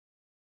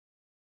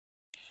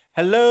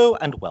Hello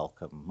and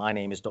welcome. My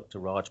name is Dr.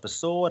 Raj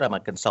Basood. I'm a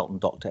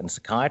consultant doctor and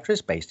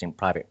psychiatrist based in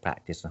private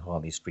practice in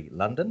Harley Street,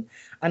 London.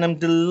 And I'm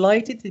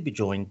delighted to be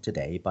joined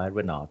today by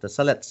Renata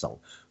Salecl,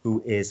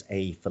 who is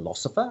a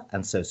philosopher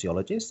and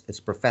sociologist, is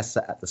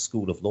professor at the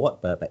School of Law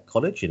at Birkbeck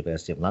College,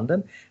 University of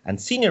London,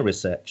 and senior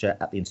researcher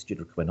at the Institute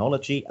of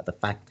Criminology at the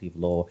Faculty of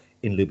Law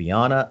in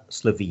Ljubljana,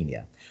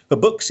 Slovenia. Her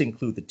books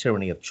include The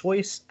Tyranny of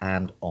Choice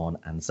and On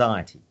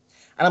Anxiety.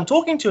 And I'm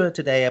talking to her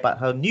today about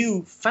her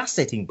new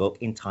fascinating book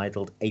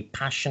entitled A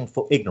Passion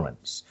for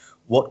Ignorance,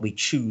 What We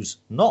Choose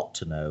Not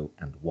to Know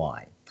and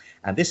Why.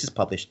 And this is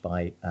published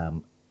by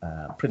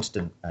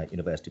Princeton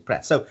University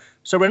Press.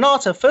 So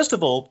Renata, first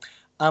of all,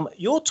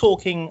 you're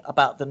talking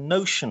about the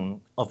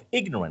notion of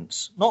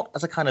ignorance, not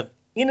as a kind of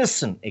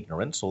innocent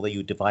ignorance, although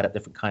you divide up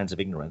different kinds of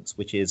ignorance,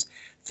 which is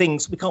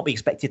things we can't be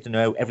expected to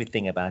know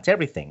everything about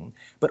everything,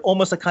 but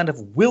almost a kind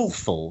of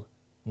willful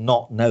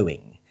not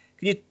knowing.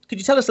 Could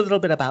you tell us a little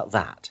bit about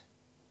that?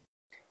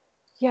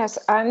 Yes,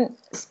 I'm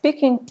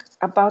speaking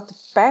about the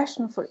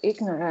passion for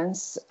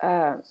ignorance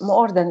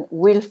more than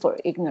will for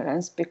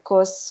ignorance,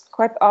 because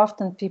quite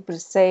often people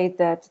say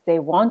that they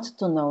want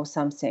to know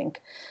something,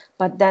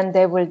 but then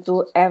they will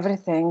do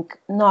everything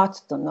not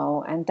to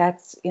know. And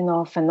that's,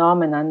 a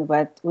phenomenon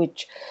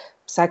which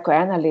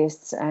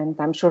psychoanalysts and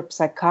I'm sure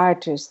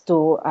psychiatrists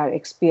too are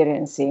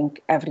experiencing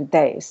every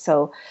day.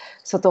 So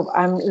sort of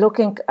I'm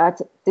looking at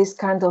this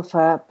kind of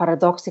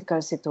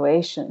paradoxical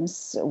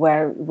situations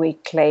where we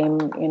claim,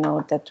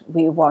 that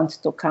we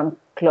want to come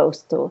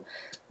close to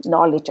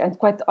knowledge. And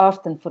quite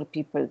often for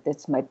people,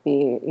 this might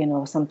be,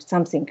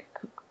 something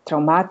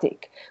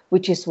traumatic,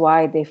 which is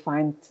why they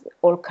find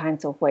all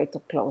kinds of ways to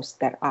close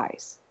their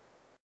eyes.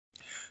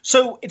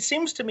 So it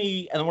seems to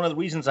me, and one of the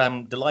reasons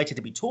I'm delighted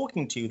to be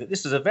talking to you, that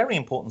this is a very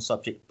important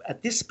subject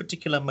at this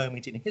particular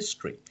moment in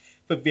history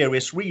for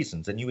various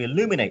reasons. And you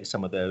illuminate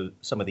some of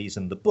these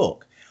in the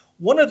book.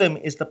 One of them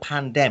is the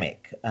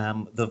pandemic,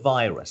 the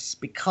virus,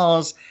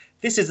 because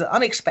this is an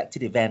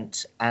unexpected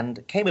event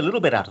and came a little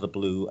bit out of the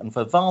blue. And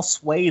for vast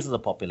swathes of the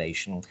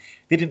population,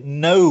 they didn't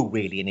know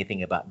really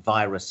anything about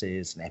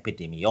viruses and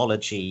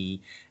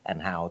epidemiology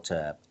and how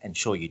to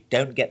ensure you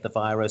don't get the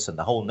virus. And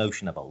the whole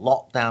notion of a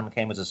lockdown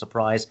came as a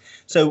surprise.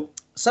 So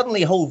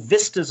suddenly whole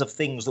vistas of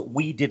things that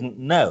we didn't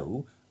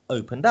know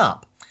opened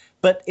up.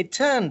 But it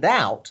turned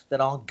out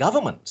that our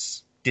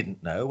governments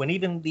didn't know, and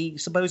even the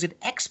supposed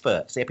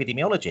experts, the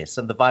epidemiologists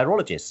and the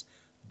virologists,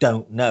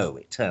 don't know,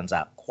 it turns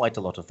out, quite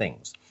a lot of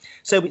things.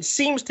 So it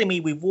seems to me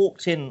we've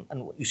walked in,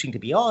 and what you seem to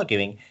be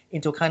arguing,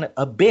 into a kind of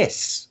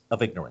abyss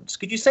of ignorance.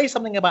 Could you say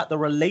something about the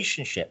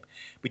relationship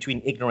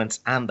between ignorance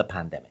and the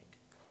pandemic?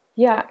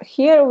 Yeah,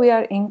 here we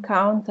are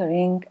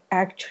encountering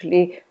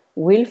actually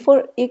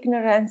willful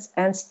ignorance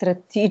and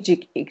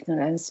strategic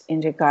ignorance in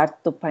regard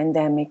to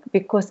pandemic,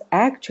 because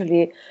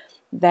actually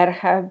there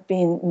have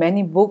been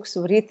many books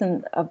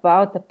written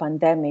about the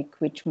pandemic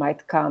which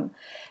might come.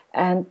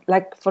 And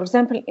like, for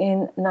example,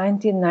 in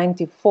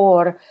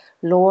 1994,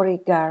 Laurie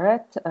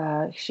Garrett,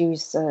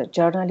 she's a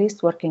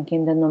journalist working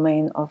in the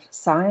domain of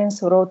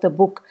science, wrote a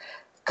book,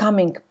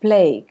 Coming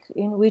Plague,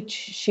 in which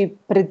she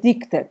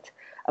predicted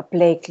a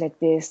plague like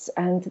this.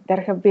 And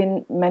there have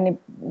been many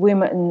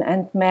women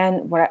and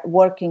men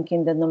working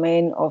in the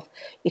domain of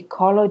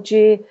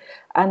ecology,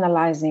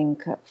 analyzing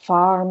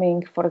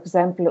farming, for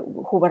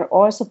example, who were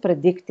also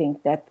predicting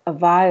that a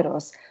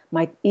virus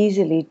might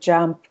easily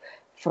jump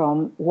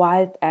from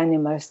wild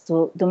animals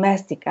to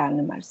domestic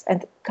animals.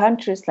 And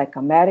countries like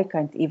America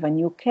and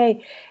even UK,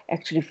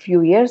 actually a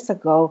few years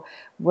ago,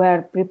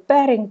 were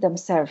preparing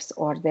themselves,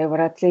 or they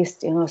were at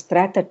least,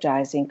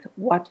 strategizing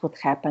what would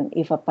happen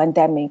if a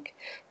pandemic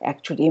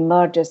actually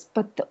emerges.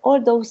 But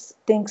all those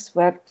things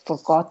were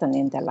forgotten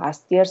in the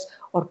last years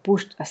or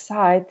pushed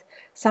aside,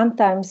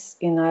 sometimes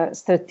in a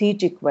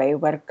strategic way,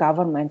 where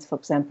governments, for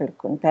example,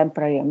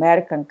 contemporary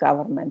American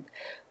government,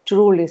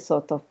 truly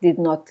sort of did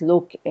not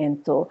look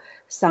into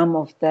some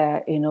of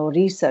the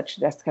research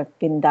that have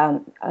been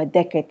done a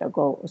decade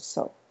ago or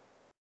so.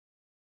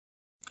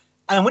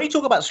 And when you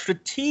talk about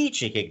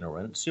strategic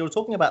ignorance, you're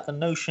talking about the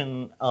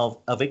notion of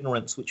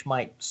ignorance which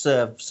might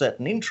serve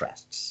certain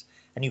interests.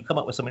 And you come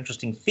up with some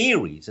interesting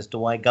theories as to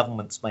why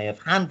governments may have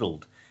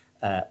handled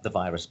the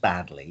virus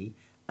badly.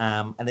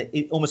 And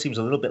it almost seems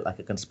a little bit like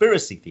a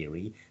conspiracy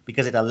theory,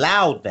 because it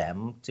allowed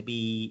them to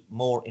be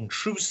more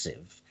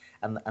intrusive.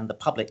 And the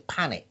public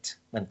panicked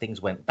when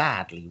things went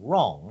badly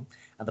wrong,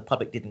 and the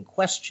public didn't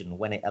question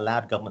when it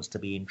allowed governments to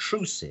be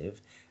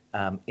intrusive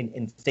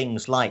in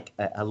things like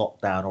a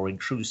lockdown, or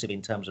intrusive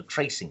in terms of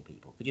tracing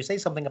people. Could you say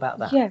something about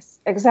that? Yes,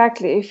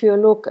 exactly. If you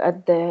look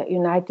at the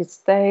United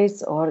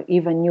States or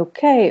even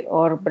UK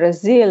or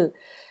Brazil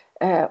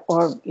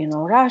or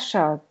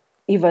Russia,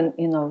 even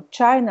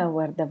China,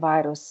 where the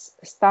virus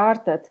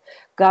started,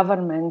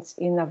 governments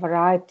in a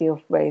variety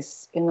of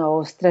ways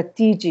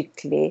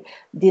strategically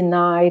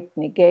denied,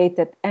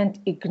 negated,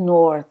 and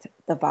ignored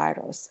the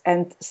virus,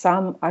 and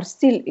some are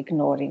still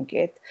ignoring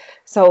it.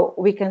 So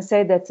we can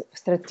say that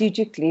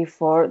strategically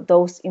for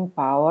those in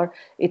power,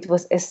 it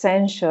was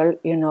essential,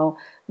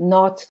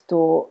 not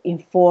to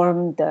inform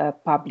the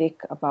public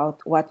about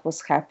what was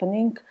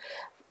happening,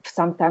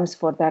 sometimes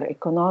for their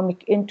economic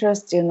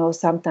interests,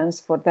 sometimes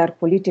for their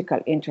political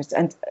interests.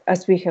 And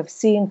as we have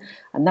seen,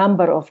 a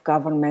number of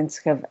governments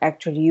have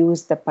actually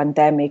used the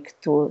pandemic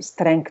to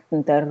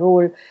strengthen their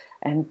rule,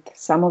 and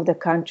some of the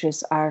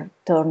countries are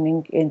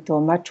turning into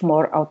much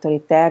more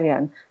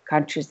authoritarian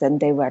countries than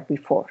they were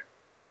before.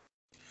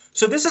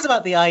 So this is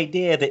about the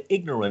idea that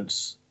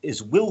ignorance is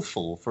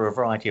willful for a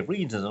variety of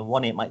reasons, and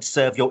one, it might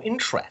serve your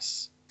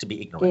interests to be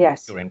ignorant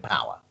if you're in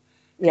power.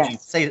 Could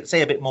you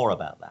say a bit more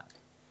about that?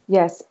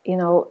 Yes,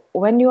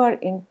 when you are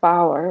in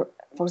power,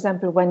 for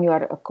example, when you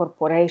are a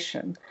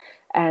corporation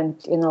and,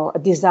 a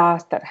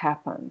disaster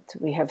happened,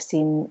 we have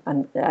seen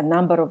a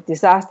number of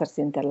disasters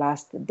in the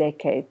last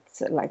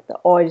decades, like the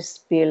oil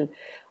spill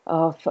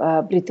of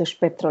British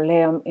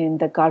Petroleum in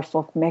the Gulf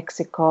of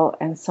Mexico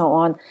and so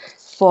on.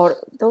 For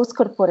those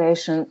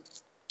corporations,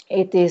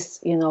 it is,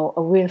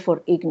 a willful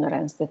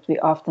ignorance that we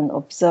often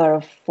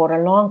observe. For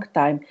a long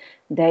time,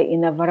 they,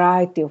 in a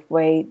variety of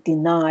ways,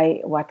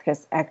 deny what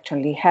has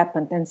actually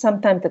happened. And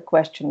sometimes the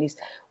question is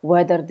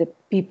whether the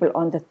people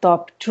on the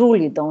top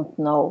truly don't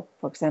know,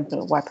 for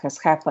example, what has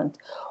happened,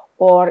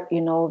 or,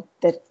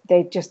 that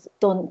they just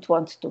don't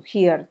want to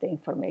hear the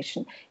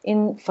information.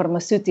 In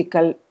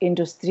pharmaceutical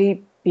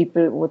industry,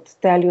 people would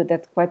tell you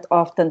that quite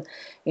often,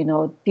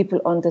 people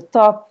on the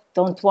top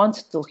don't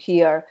want to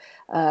hear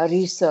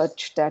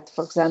research that,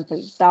 for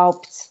example,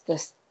 doubts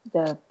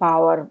the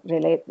power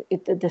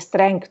the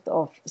strength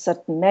of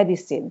certain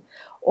medicine.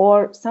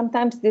 Or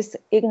sometimes this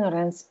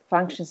ignorance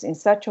functions in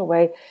such a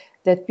way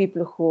that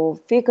people who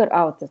figure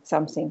out that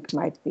something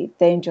might be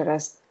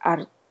dangerous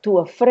are too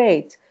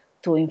afraid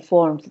to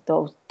inform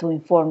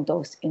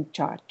those in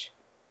charge.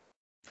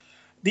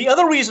 The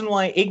other reason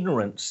why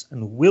ignorance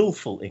and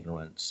willful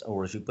ignorance,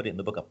 or as you put it in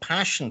the book, a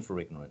passion for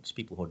ignorance,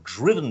 people who are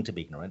driven to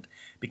be ignorant,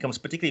 becomes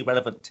particularly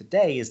relevant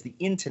today is the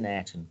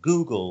internet and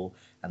Google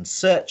and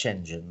search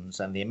engines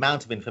and the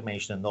amount of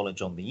information and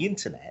knowledge on the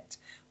internet,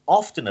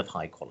 often of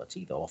high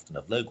quality, though often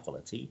of low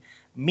quality,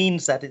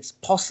 means that it's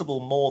possible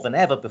more than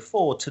ever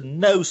before to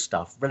know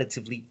stuff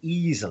relatively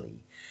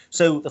easily.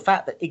 So the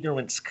fact that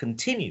ignorance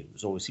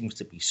continues or seems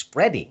to be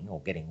spreading or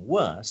getting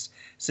worse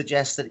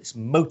suggests that it's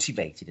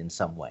motivated in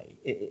some way.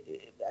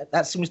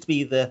 That seems to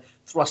be the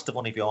thrust of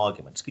one of your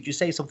arguments. Could you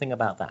say something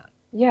about that?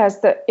 Yes,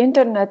 the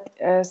internet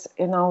is,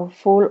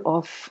 full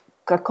of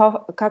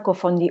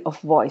cacophony of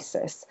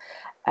voices,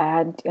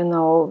 and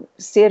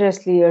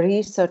seriously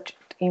researched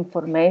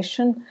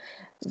information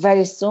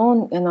very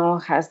soon,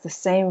 has the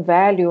same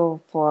value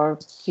for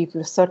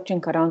people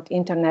searching around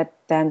internet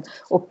than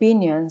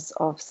opinions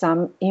of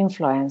some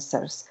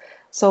influencers.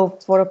 So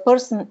for a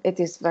person, it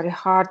is very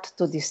hard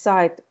to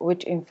decide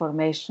which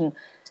information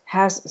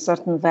has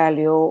certain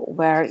value,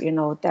 where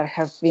there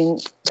have been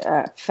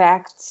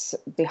facts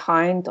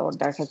behind, or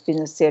there has been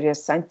a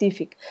serious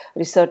scientific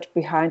research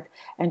behind,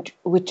 and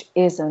which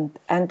isn't.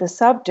 And the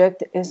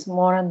subject is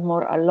more and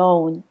more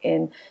alone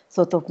in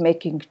sort of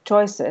making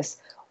choices,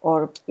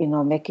 or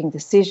making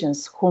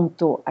decisions whom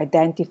to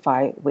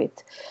identify with,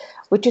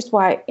 which is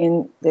why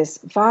in this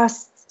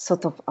vast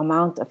sort of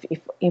amount of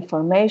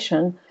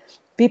information,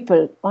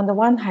 people on the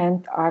one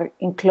hand are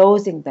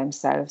enclosing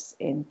themselves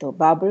into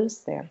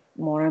bubbles. They're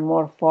more and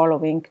more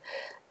following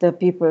the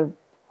people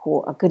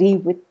who agree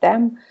with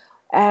them,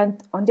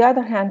 and on the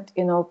other hand,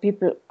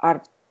 people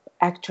are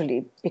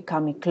actually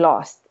becoming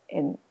lost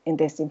in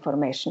this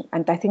information.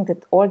 And I think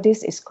that all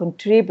this is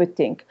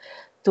contributing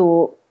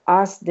to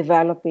us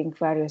developing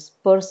various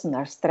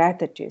personal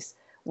strategies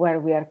where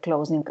we are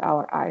closing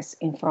our eyes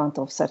in front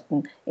of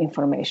certain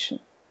information.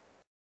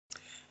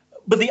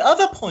 But the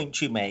other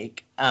point you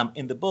make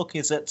in the book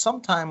is that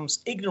sometimes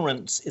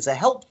ignorance is a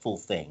helpful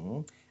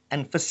thing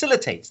and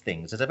facilitates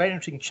things. There's a very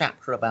interesting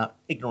chapter about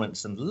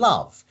ignorance and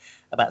love,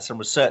 about some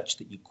research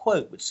that you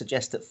quote, which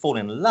suggests that fall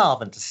in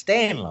love and to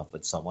stay in love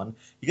with someone,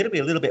 you've got to be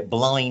a little bit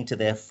blind to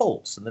their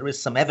faults. And there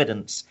is some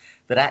evidence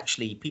that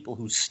actually people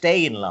who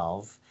stay in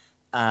love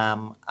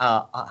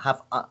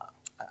have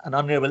an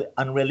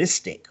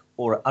unrealistic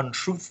or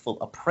untruthful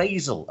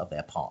appraisal of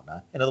their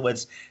partner. In other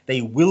words,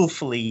 they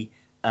willfully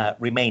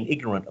remain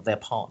ignorant of their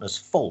partner's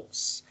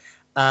faults.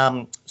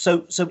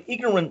 So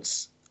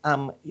ignorance,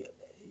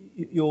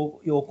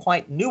 you're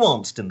quite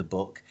nuanced in the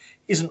book,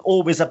 isn't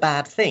always a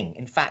bad thing.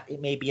 In fact, it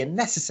may be a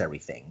necessary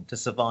thing to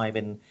survive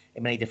in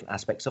many different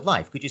aspects of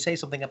life. Could you say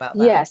something about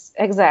that? Yes,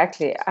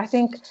 exactly. I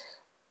think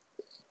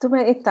too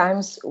many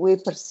times we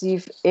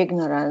perceive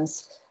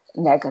ignorance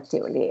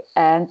negatively,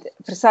 and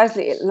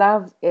precisely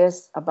love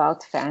is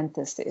about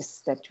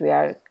fantasies that we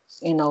are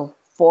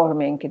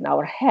forming in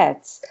our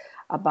heads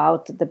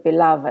about the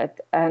beloved.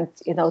 And,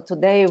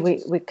 today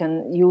we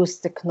can use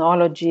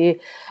technology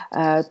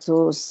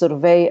to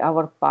survey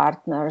our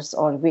partners,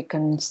 or we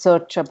can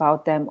search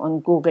about them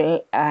on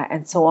Google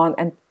and so on.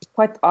 And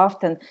quite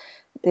often,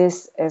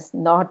 this is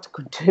not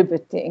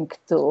contributing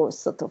to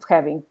sort of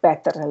having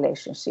better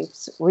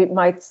relationships. We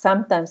might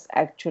sometimes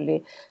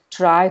actually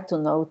try to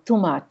know too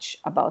much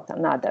about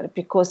another,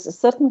 because a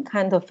certain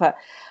kind of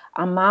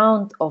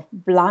amount of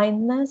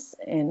blindness,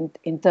 and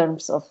in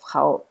terms of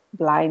how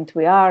blind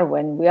we are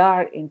when we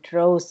are in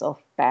throes of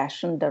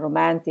passion, the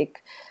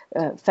romantic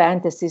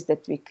fantasies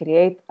that we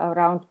create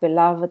around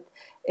beloved,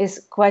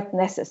 is quite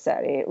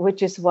necessary,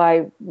 which is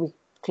why we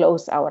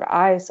close our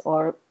eyes,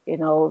 or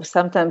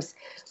sometimes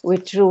we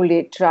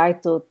truly try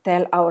to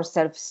tell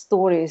ourselves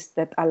stories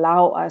that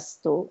allow us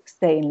to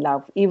stay in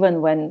love,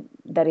 even when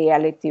the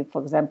reality,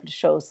 for example,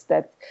 shows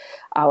that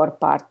our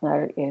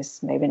partner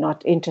is maybe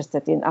not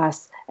interested in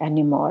us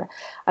anymore.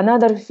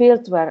 Another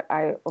field where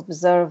I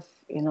observe,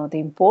 the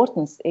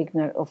importance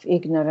of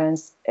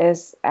ignorance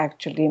is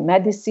actually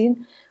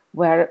medicine,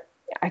 where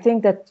I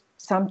think that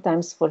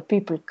sometimes for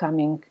people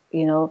coming,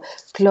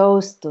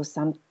 close to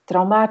some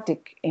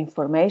traumatic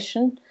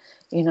information,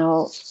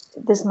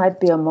 this might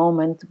be a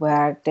moment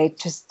where they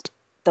just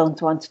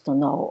don't want to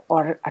know,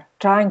 or are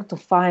trying to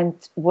find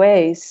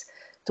ways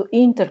to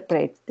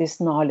interpret this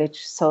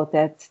knowledge so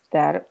that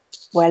their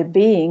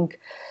well-being,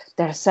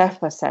 their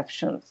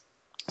self-perception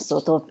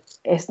sort of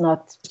is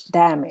not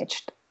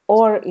damaged.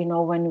 Or,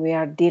 when we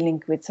are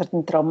dealing with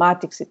certain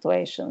traumatic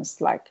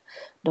situations like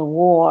the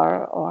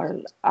war or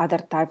other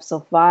types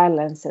of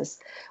violences,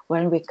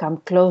 when we come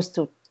close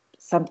to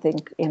something,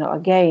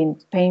 again,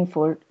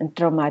 painful and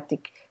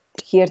traumatic,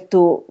 here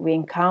too we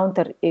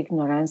encounter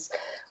ignorance,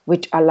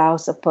 which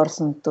allows a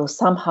person to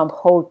somehow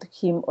hold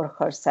him or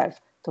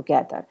herself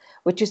together,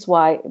 which is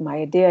why my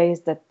idea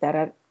is that there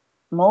are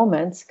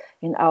moments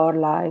in our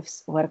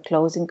lives where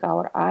closing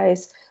our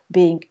eyes,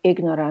 being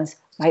ignorant,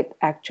 might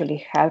actually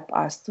help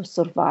us to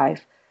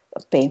survive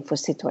a painful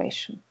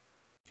situation.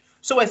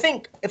 So I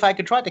think if I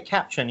could try to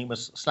capture, and you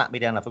must slap me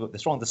down if I got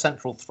this wrong, the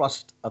central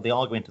thrust of the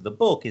argument of the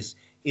book is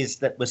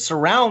that we're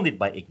surrounded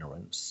by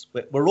ignorance.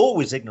 We're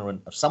always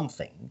ignorant of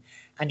something,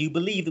 and you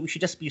believe that we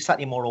should just be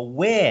slightly more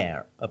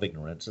aware of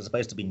ignorance as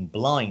opposed to being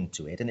blind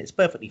to it. And it's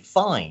perfectly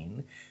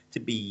fine to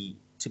be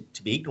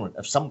ignorant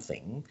of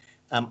something,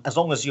 as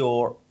long as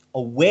you're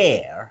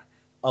aware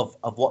of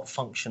what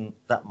function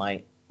that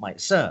might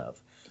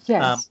serve.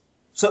 Yes.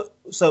 So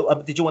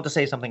did you want to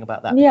say something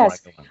about that? Yes.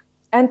 Before I go on?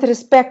 And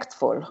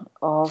respectful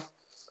of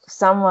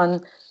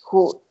someone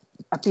who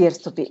appears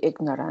to be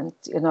ignorant,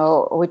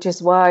 which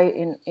is why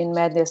in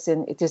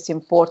medicine it is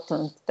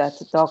important that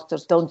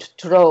doctors don't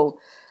throw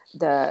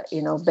the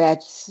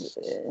bad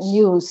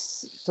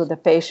news to the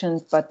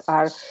patient, but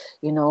are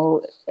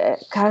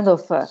kind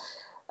of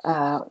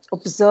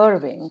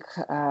observing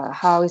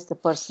how is the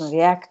person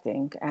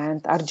reacting,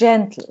 and are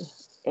gentle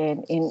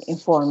in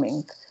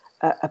informing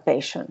a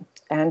patient.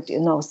 And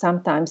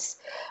sometimes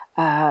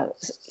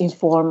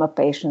inform a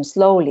patient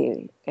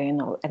slowly,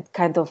 and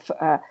kind of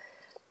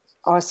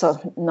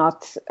also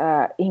not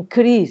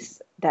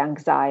increase the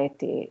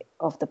anxiety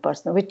of the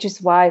person, which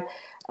is why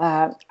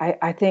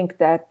I think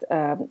that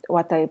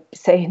what I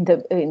say in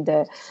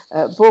the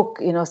book,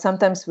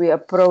 sometimes we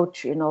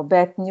approach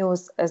bad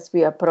news as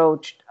we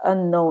approached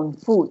unknown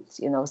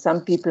foods.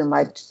 Some people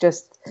might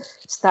just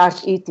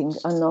start eating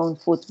unknown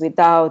food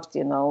without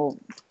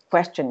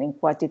questioning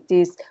what it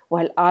is,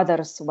 while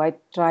others might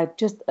try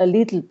just a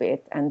little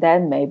bit and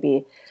then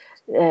maybe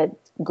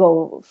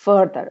go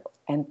further,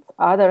 and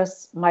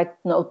others might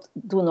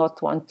do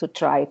not want to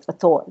try it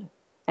at all.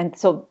 And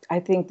so I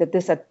think that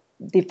these are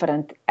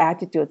different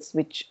attitudes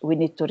which we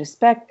need to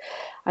respect.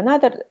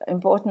 Another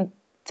important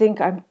thing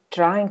I'm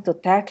trying to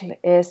tackle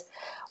is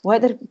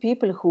whether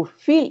people who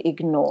feel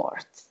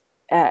ignored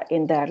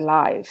in their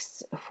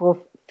lives,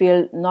 who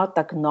feel not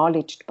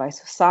acknowledged by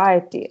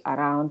society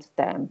around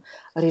them,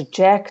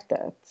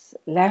 rejected,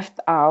 left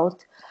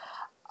out,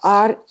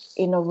 are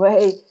in a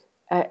way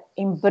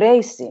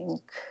embracing,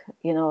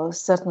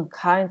 certain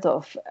kind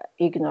of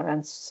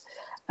ignorance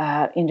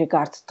in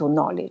regard to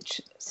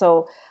knowledge.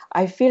 So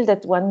I feel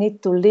that one needs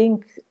to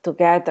link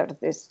together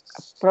this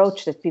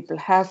approach that people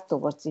have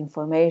towards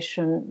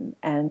information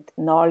and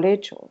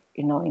knowledge, or,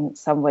 in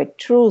some way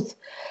truth,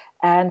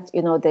 and,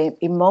 the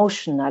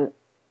emotional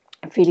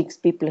feelings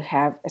people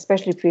have,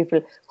 especially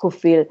people who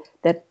feel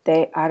that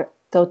they are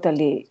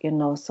totally,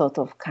 sort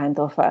of kind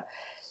of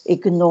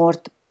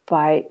ignored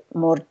by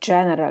more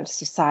general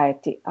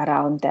society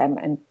around them,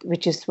 and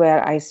which is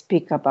where I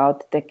speak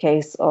about the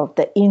case of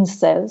the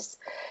incels,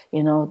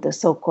 the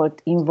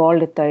so-called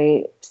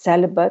involuntary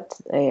celibate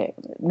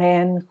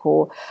men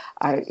who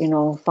are,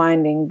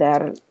 finding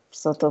their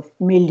sort of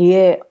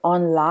milieu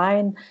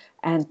online,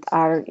 and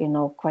are,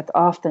 quite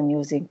often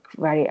using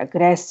very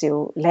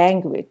aggressive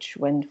language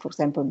when, for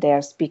example, they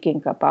are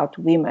speaking about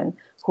women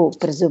who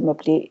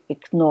presumably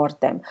ignore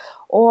them.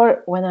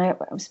 Or when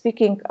I'm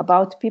speaking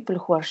about people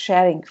who are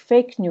sharing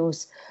fake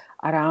news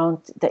around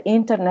the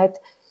internet,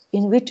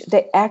 in which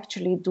they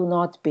actually do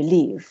not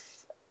believe.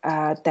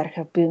 There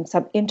have been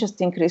some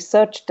interesting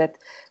research that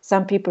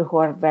some people who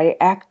are very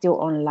active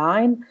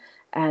online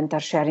and are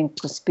sharing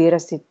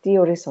conspiracy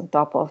theories on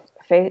top of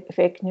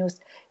fake news,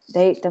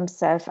 they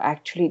themselves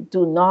actually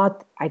do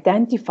not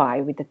identify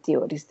with the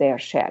theories they are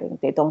sharing.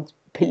 They don't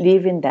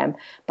believe in them,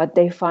 but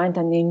they find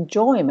an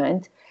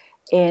enjoyment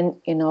in,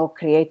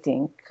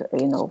 creating,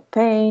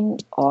 pain,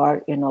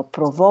 or,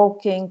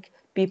 provoking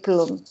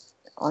people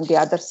on the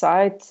other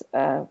side,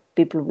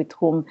 people with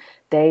whom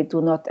they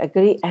do not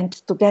agree, and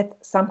to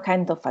get some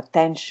kind of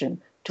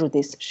attention through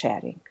this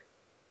sharing.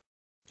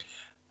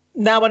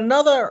 Now,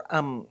 another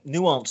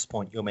nuanced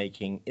point you're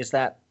making is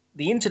that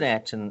the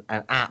internet and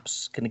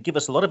apps can give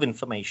us a lot of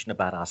information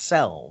about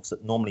ourselves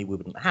that normally we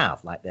wouldn't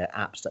have, like there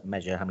are apps that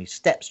measure how many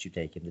steps you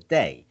take in the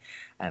day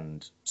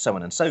and so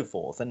on and so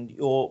forth. And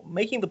you're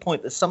making the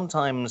point that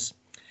sometimes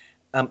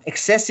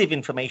excessive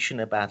information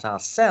about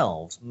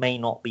ourselves may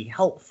not be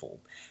helpful.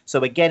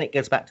 So again, it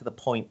goes back to the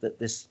point that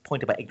this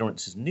point about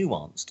ignorance is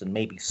nuanced, and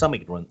maybe some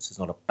ignorance is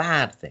not a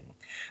bad thing.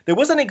 There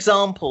was an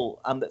example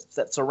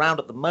that's around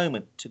at the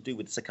moment to do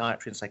with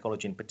psychiatry and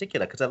psychology in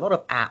particular, because there are a lot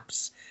of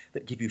apps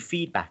that give you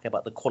feedback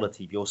about the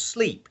quality of your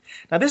sleep.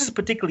 Now, this is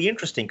particularly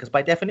interesting because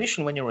by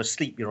definition, when you're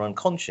asleep, you're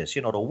unconscious.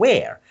 You're not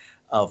aware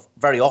of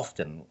very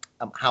often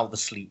how the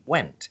sleep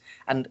went.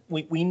 And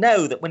we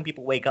know that when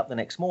people wake up the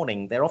next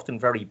morning, they're often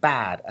very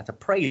bad at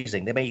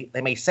appraising.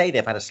 They may say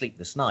they've had a sleep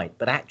this night,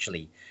 but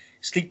actually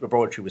sleep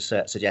laboratory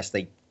research suggests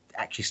they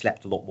actually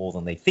slept a lot more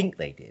than they think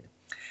they did.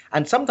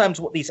 And sometimes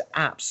what these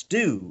apps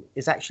do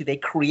is actually they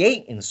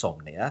create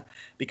insomnia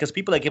because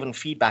people are given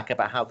feedback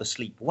about how the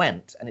sleep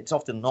went, and it's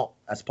often not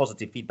as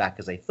positive feedback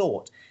as they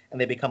thought,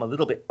 and they become a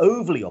little bit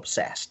overly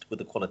obsessed with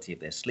the quality of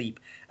their sleep,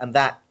 and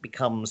that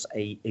becomes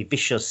a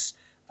vicious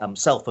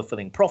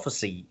self-fulfilling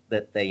prophecy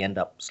that they end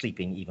up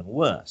sleeping even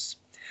worse.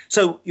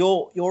 So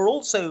you're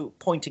also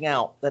pointing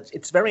out that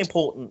it's very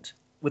important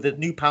with the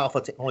new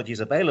powerful technologies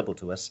available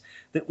to us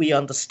that we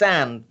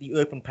understand the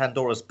open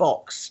Pandora's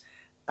box.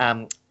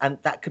 And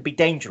that could be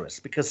dangerous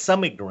because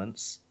some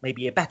ignorance may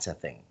be a better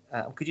thing.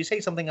 Could you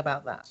say something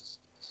about that?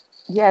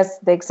 Yes,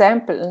 the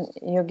example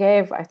you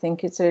gave, I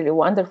think it's really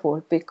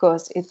wonderful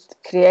because it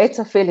creates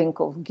a feeling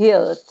of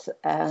guilt.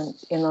 And,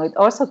 it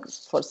also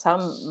for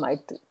some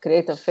might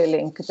create a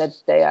feeling that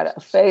they are a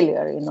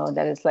failure.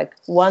 There is like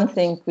one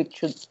thing which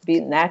should be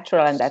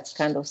natural, and that's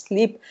kind of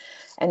sleep.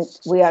 And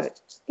we are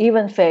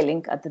even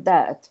failing at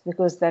that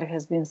because there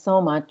has been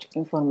so much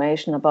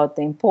information about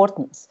the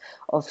importance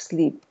of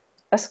sleep.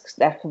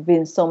 There have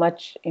been so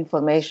much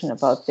information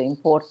about the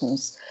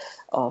importance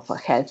of a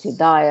healthy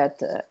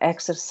diet,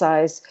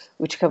 exercise,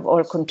 which have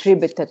all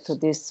contributed to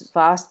this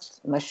vast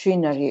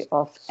machinery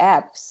of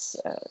apps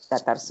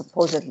that are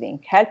supposedly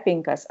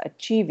helping us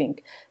achieving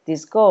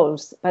these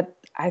goals. But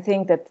I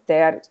think that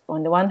they are,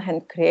 on the one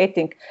hand,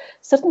 creating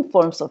certain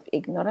forms of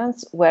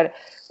ignorance where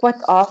quite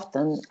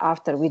often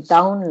after we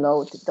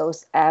download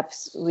those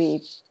apps,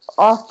 we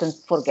often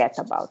forget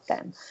about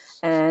them.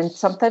 And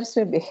sometimes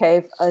we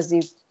behave as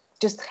if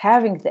just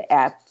having the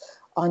app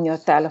on your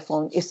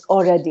telephone is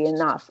already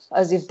enough,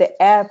 as if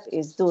the app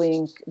is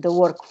doing the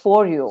work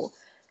for you.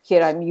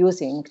 Here I'm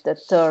using the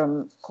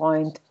term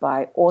coined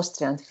by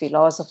Austrian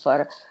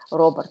philosopher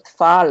Robert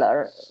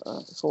Fowler,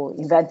 who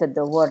invented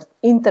the word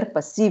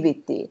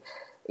interpassivity.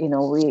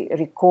 We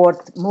record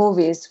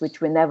movies which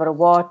we never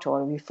watch,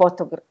 or we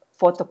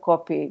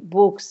photocopy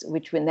books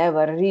which we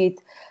never read,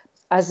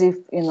 as if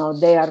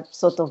they are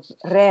sort of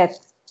read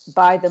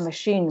by the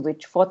machine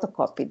which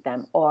photocopied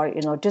them, or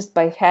just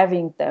by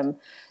having them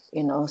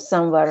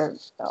somewhere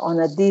on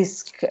a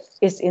disk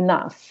is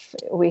enough.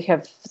 We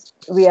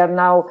are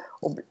now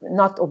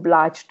not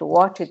obliged to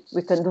watch it.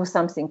 We can do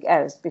something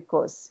else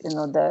because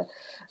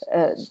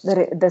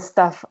the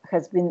stuff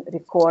has been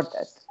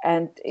recorded,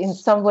 and in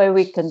some way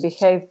we can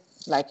behave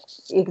like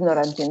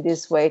ignorant in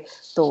this way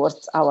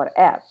towards our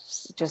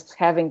apps. Just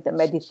having the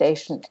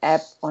meditation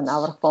app on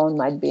our phone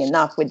might be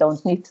enough. We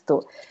don't need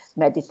to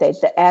meditate.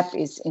 The app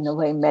is in a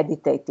way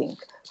meditating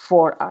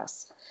for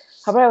us.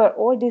 However,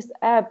 all these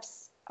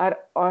apps are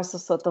also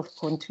sort of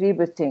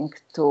contributing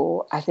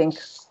to, I think,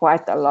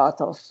 quite a lot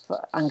of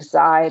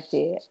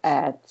anxiety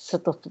and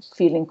sort of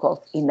feeling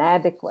of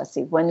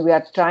inadequacy when we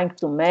are trying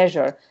to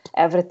measure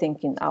everything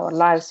in our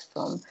lives,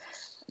 from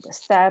the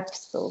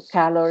steps to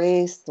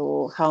calories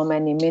to how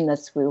many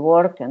minutes we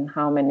work and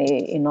how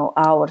many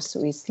hours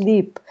we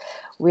sleep.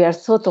 We are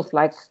sort of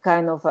like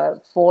kind of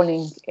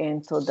falling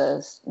into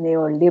the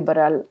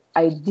neoliberal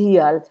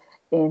ideal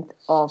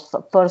of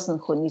a person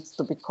who needs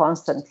to be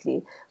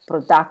constantly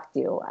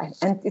productive.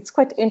 And it's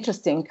quite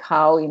interesting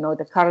how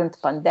the current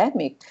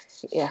pandemic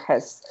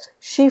has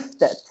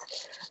shifted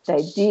the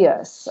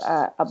ideas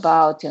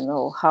about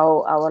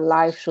how our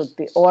life should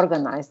be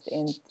organized.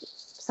 And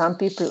some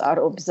people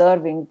are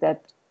observing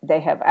that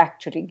they have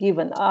actually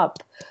given up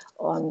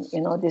on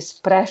this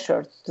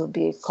pressure to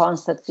be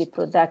constantly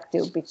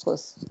productive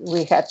because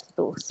we had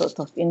to sort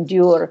of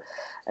endure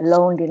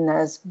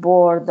loneliness,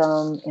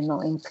 boredom,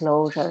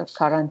 enclosure,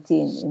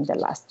 quarantine in the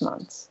last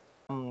months.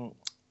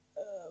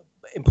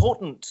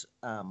 important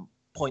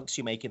points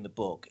you make in the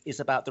book is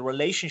about the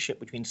relationship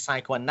between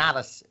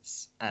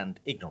psychoanalysis and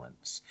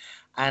ignorance.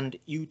 And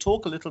you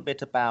talk a little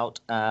bit about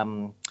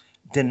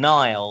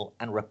denial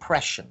and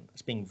repression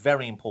as being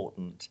very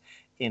important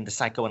in the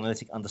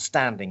psychoanalytic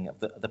understanding of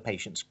the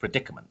patient's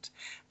predicament.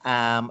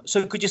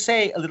 So could you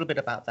say a little bit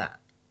about that?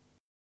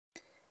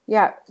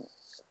 Yeah,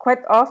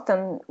 quite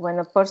often when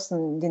a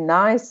person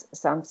denies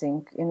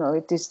something,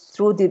 it is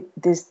through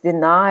this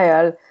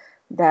denial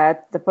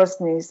that the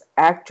person is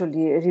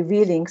actually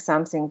revealing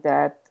something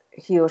that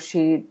he or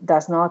she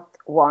does not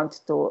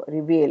want to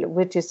reveal,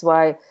 which is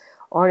why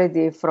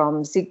already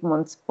from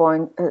Sigmund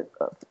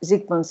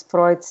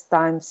Freud's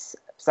times,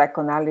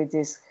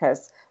 psychoanalysis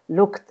has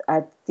looked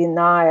at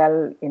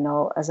denial,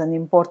 as an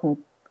important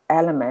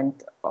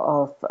element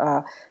of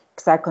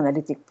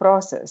psychoanalytic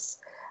process.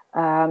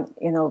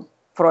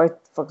 Freud,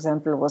 for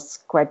example, was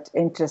quite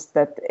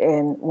interested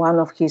in one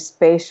of his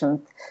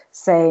patients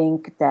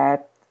saying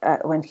that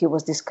when he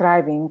was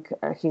describing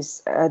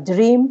his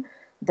dream,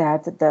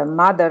 that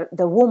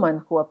the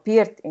woman who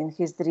appeared in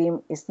his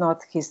dream is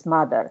not his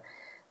mother.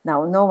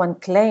 Now, no one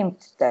claimed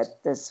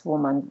that this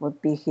woman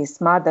would be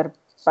his mother,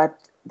 but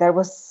there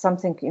was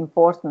something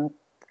important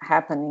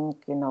happening,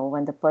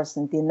 when the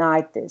person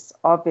denied this.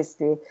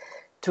 Obviously,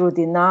 through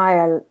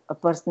denial, a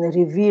person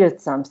revealed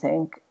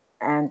something,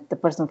 and the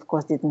person, of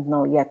course, didn't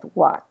know yet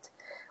what,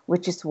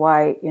 which is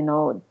why,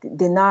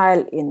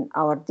 denial in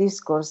our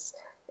discourse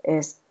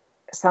is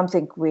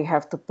something we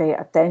have to pay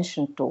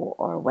attention to,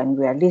 or when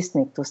we are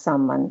listening to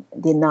someone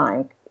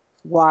denying,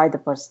 why the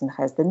person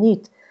has the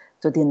need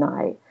to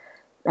deny.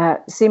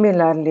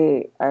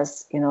 Similarly,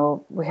 as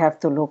we have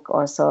to look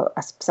also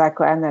as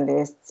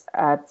psychoanalysts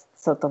at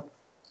sort of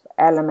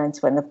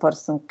elements when a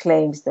person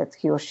claims that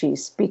he or she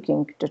is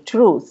speaking the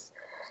truth.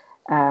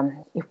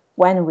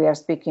 When we are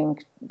speaking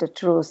the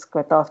truth,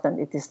 quite often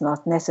it is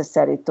not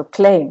necessary to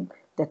claim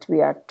that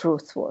we are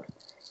truthful.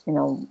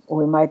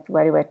 We might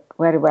very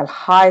well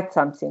hide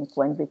something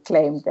when we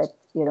claim that,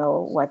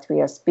 what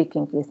we are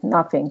speaking is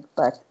nothing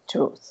but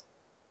truth.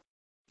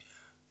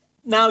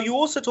 Now, you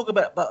also talk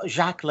about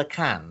Jacques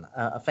Lacan,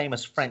 a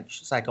famous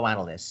French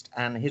psychoanalyst,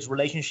 and his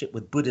relationship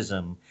with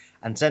Buddhism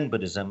and Zen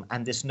Buddhism,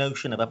 and this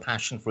notion of a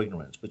passion for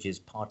ignorance, which is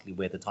partly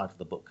where the title of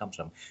the book comes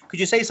from.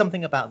 Could you say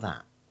something about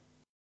that?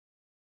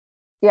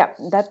 Yeah,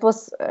 that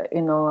was,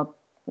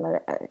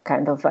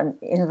 kind of an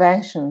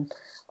invention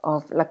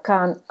of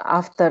Lacan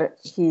after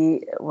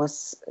he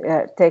was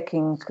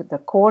taking the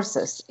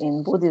courses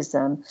in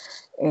Buddhism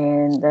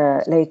in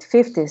the late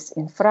 50s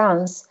in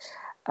France.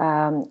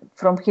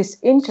 From his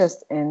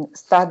interest in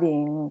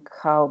studying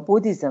how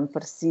Buddhism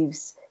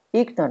perceives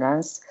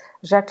ignorance,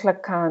 Jacques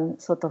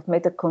Lacan sort of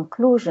made a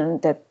conclusion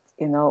that,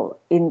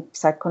 in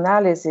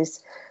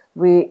psychoanalysis,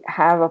 we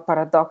have a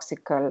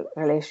paradoxical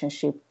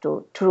relationship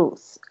to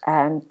truth.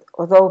 And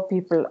although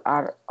people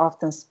are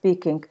often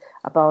speaking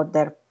about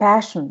their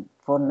passion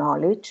for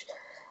knowledge,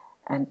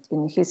 and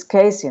in his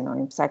case,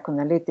 in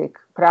psychoanalytic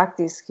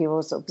practice, he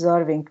was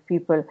observing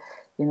people,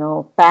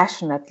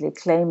 passionately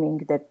claiming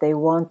that they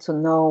want to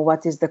know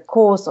what is the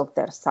cause of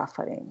their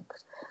suffering,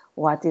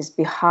 what is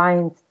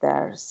behind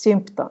their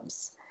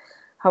symptoms.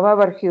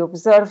 However, he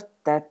observed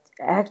that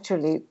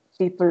actually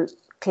people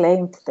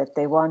claimed that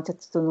they wanted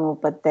to know,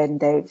 but then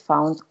they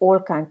found all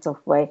kinds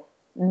of ways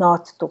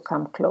not to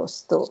come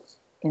close to,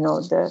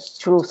 the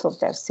truth of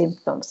their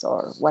symptoms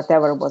or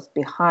whatever was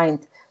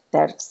behind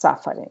their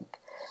suffering,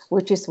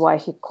 which is why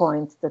he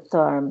coined the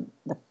term,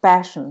 the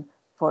passion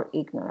for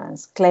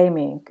ignorance,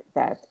 claiming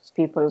that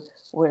people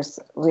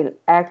will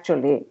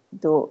actually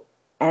do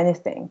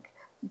anything,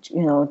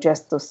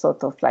 just to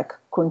sort of like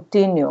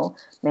continue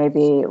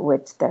maybe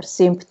with their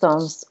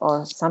symptoms,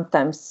 or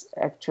sometimes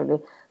actually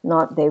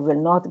they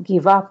will not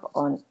give up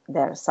on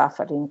their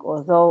suffering,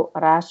 although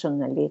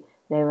rationally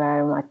they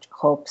very much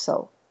hope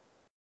so.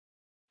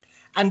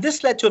 And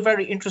this led to a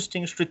very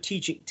interesting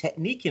strategic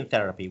technique in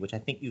therapy, which I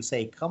think you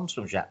say comes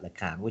from Jacques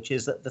Lacan, which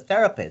is that the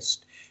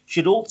therapist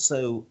should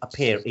also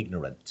appear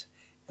ignorant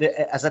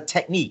as a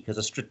technique, as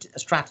a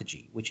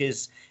strategy, which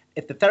is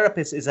if the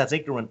therapist is as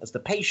ignorant as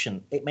the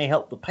patient, it may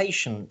help the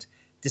patient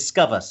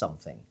discover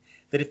something.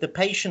 That if the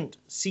patient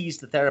sees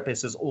the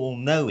therapist as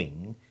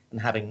all-knowing and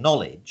having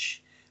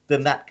knowledge,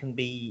 then that can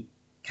be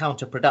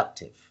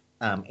counterproductive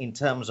in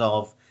terms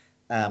of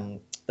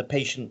the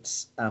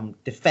patient's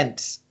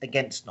defense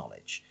against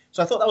knowledge.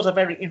 So I thought that was a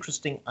very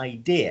interesting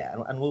idea,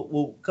 and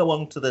we'll go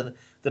on to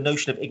the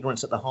notion of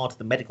ignorance at the heart of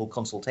the medical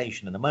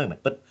consultation in a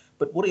moment. But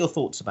what are your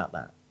thoughts about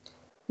that?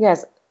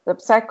 Yes, the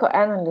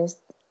psychoanalyst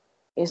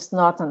is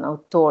not an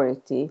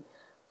authority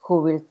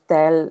who will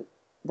tell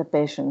the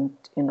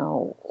patient,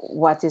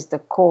 what is the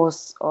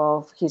cause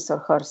of his or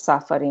her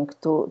suffering,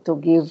 to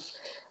give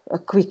a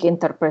quick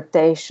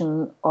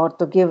interpretation or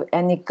to give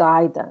any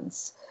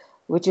guidance,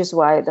 which is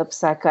why the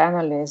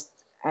psychoanalyst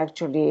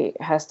actually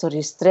has to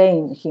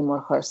restrain him or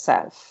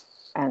herself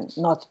and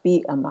not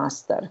be a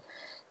master.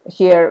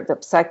 Here, the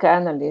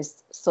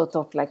psychoanalyst sort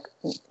of like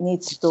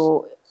needs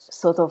to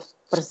sort of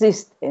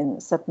persist in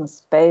certain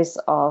space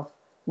of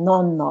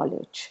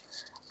non-knowledge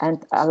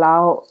and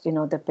allow,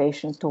 the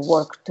patient to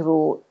work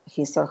through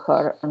his or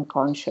her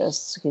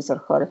unconscious, his or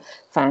her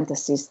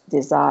fantasies,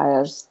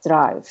 desires,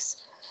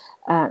 drives.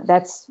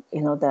 That's,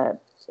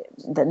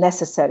 the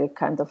necessary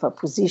kind of a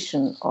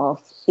position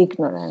of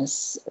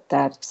ignorance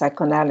that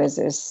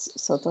psychoanalysis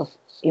sort of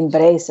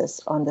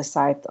embraces on the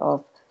side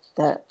of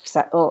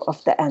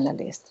the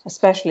analyst.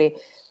 Especially,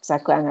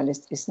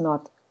 psychoanalyst is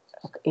not,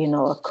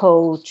 a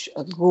coach,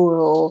 a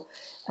guru,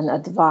 an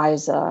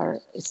advisor.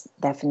 It's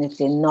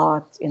definitely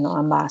not,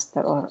 a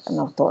master or an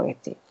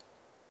authority.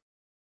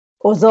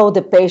 Although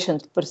the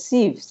patient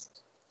perceives,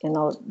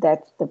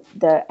 that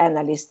the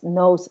analyst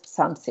knows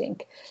something,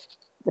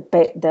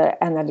 the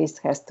analyst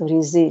has to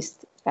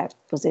resist that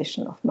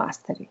position of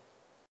mastery.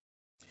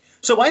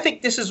 So I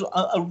think this is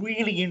a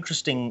really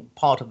interesting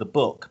part of the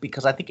book,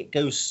 because I think it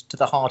goes to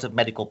the heart of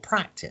medical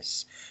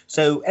practice.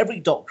 So every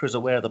doctor is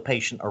aware of the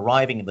patient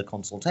arriving in the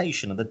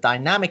consultation, and the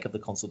dynamic of the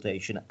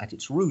consultation at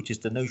its root is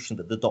the notion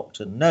that the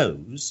doctor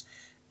knows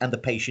and the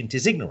patient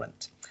is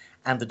ignorant.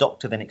 And the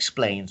doctor then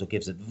explains or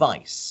gives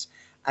advice.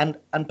 And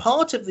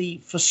part of the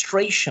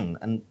frustration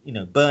and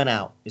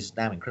burnout is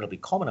now incredibly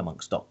common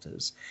amongst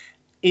doctors,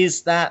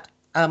 is that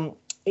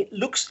it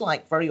looks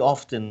like very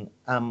often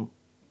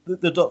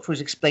the doctor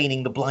is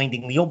explaining the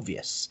blindingly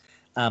obvious.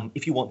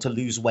 If you want to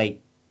lose weight,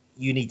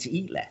 you need to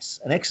eat less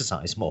and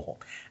exercise more.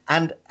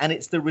 And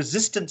it's the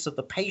resistance of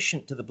the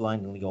patient to the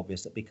blindingly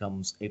obvious that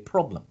becomes a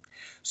problem.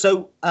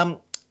 So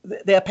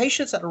there are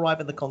patients that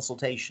arrive in the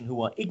consultation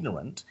who are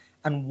ignorant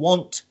and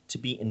want to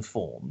be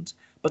informed.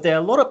 But there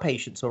are a lot of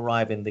patients who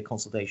arrive in the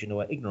consultation who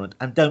are ignorant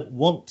and don't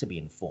want to be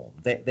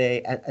informed.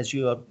 They, as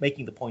you are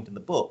making the point in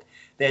the book,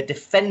 they're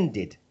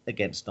defended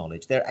against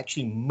knowledge. They're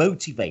actually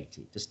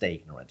motivated to stay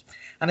ignorant.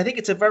 And I think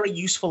it's a very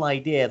useful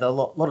idea that a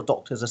lot of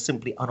doctors are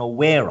simply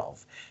unaware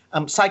of.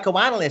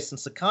 Psychoanalysts and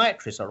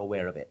psychiatrists are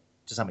aware of it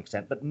to some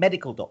extent, but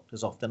medical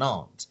doctors often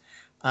aren't.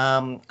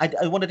 I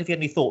wondered if you had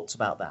any thoughts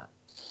about that.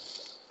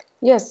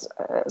 Yes,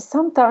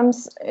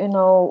 sometimes,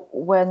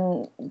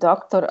 when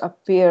doctor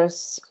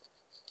appears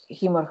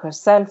him or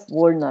herself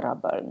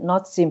vulnerable,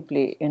 not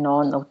simply, an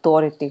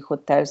authority who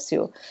tells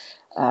you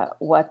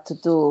what to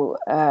do,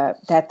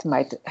 that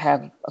might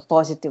have a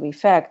positive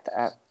effect.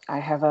 I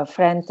have a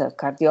friend, a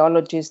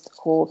cardiologist,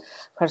 who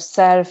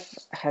herself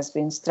has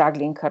been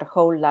struggling her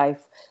whole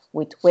life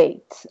with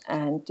weight.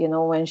 And,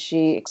 when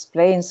she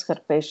explains her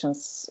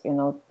patients,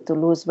 to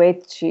lose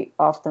weight, she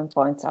often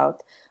points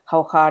out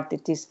how hard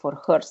it is for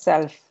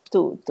herself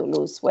to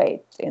lose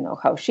weight,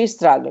 how she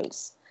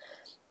struggles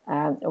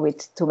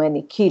with too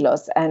many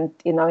kilos. And,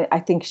 I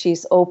think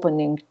she's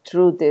opening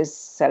through this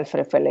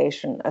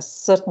self-revelation a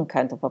certain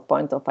kind of a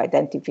point of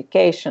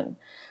identification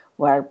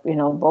where,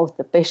 both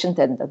the patient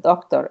and the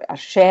doctor are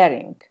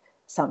sharing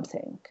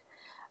something.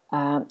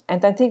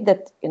 And I think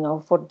that,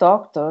 for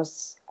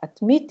doctors,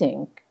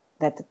 admitting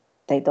that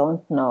they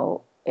don't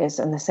know is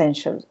an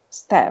essential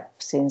step,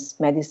 since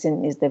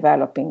medicine is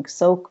developing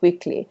so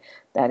quickly.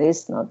 There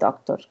is no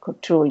doctor who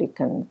truly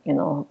can,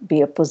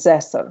 be a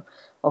possessor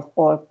of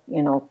all,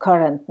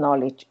 current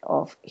knowledge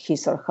of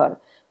his or her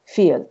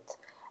field.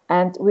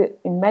 And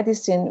in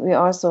medicine, we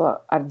also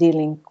are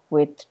dealing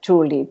with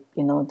truly,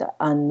 the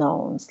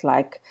unknowns,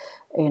 like,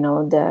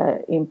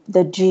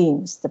 the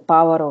genes, the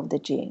power of the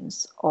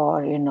genes,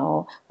 or,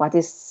 what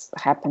is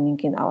happening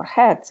in our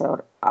heads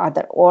or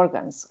other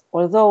organs.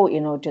 Although,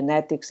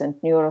 genetics and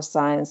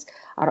neuroscience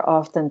are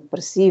often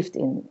perceived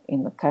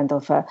in a kind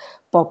of a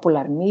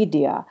popular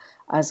media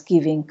as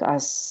giving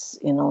us,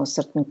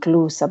 certain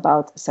clues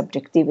about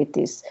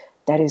subjectivities,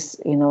 there is,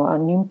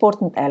 an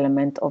important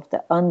element of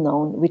the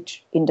unknown,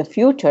 which in the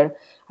future,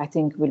 I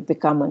think, will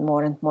become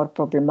more and more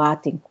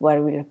problematic,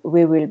 where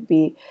we will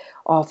be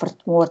offered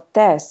more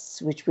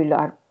tests, which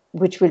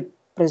will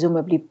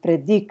presumably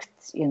predict,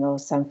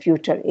 some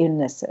future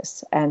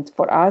illnesses. And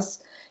for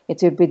us,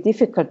 it will be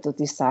difficult to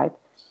decide,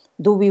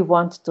 do we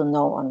want to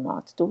know or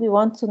not? Do we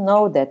want to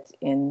know that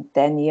in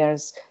 10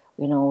 years,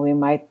 we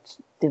might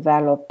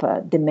develop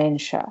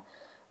dementia?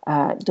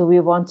 Do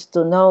we want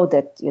to know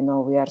that,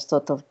 we are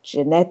sort of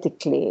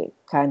genetically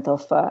kind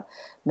of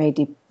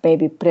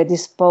maybe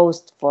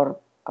predisposed for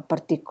a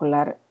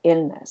particular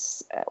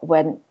illness?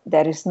 When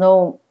there is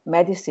no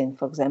medicine,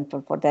 for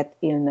example, for that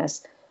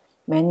illness,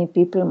 many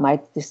people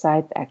might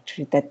decide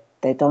actually that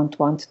they don't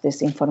want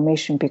this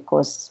information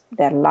because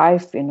their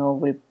life,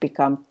 will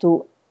become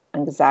too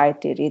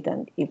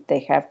anxiety-ridden if they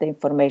have the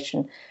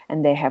information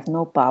and they have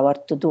no power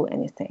to do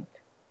anything.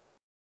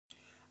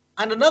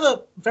 And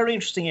another very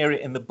interesting area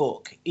in the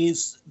book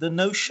is the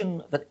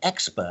notion that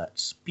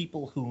experts,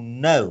 people who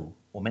know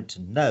or meant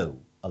to know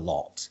a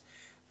lot,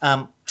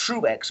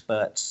 true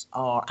experts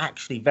are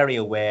actually very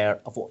aware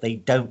of what they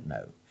don't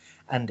know.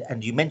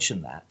 And you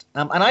mentioned that.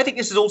 And I think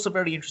this is also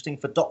very interesting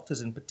for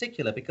doctors in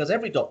particular, because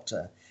every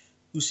doctor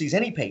who sees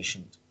any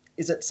patient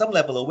is at some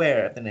level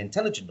aware of an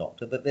intelligent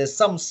doctor that there's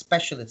some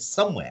specialist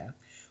somewhere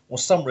or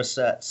some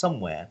research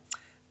somewhere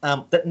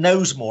that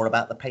knows more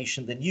about the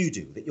patient than you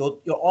do, that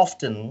you're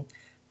often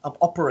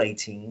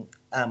operating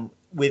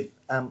with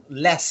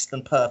less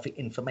than perfect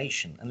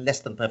information and less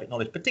than perfect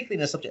knowledge, particularly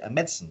in a subject of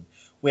medicine,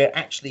 where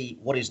actually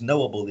what is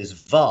knowable is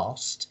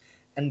vast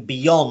and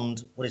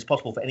beyond what is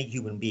possible for any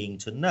human being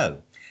to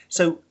know.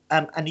 So,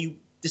 and you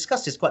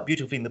discuss this quite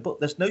beautifully in the book,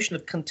 this notion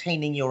of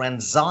containing your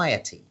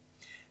anxiety.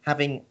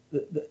 Having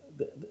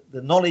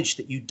the knowledge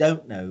that you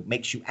don't know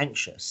makes you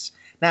anxious.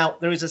 Now,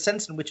 there is a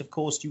sense in which, of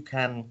course, you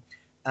can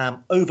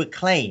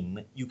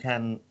overclaim. You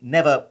can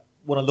never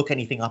want to look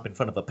anything up in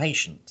front of a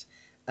patient,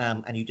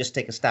 and you just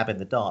take a stab in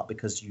the dark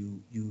because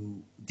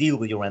you deal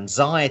with your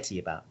anxiety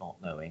about not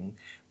knowing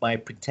by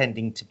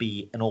pretending to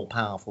be an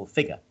all-powerful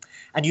figure.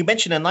 And you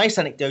mentioned a nice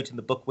anecdote in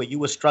the book where you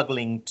were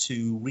struggling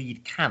to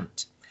read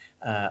Kant,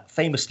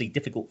 famously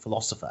difficult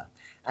philosopher.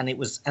 And it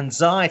was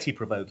anxiety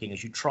provoking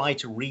as you tried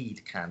to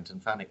read Kant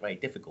and found it very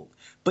difficult.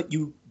 But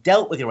you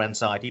dealt with your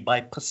anxiety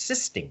by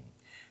persisting.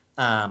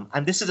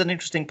 And this is an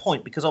interesting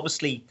point because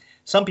obviously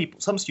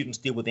some students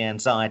deal with the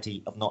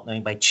anxiety of not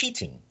knowing by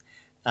cheating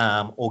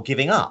or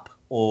giving up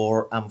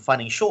or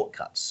finding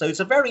shortcuts. So it's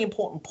a very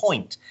important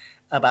point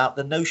about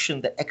the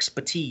notion that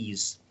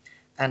expertise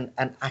and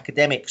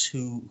academics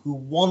who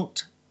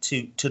want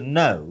to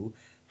know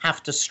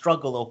have to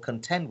struggle or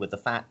contend with the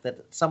fact that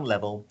at some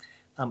level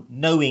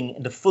knowing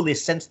in the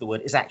fullest sense of the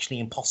word is actually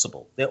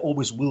impossible. There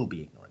always will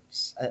be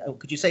ignorance.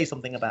 Could you say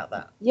something about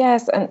that?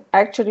 Yes, and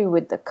actually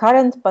with the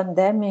current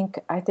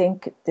pandemic, I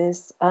think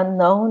this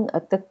unknown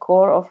at the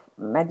core of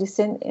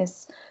medicine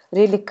is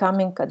really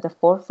coming at the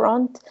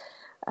forefront.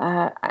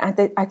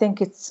 And I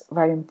think it's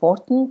very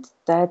important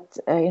that,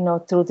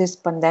 through this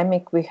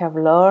pandemic, we have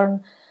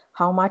learned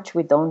how much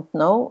we don't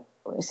know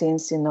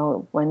since,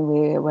 when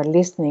we were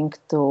listening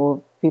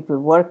to people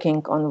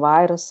working on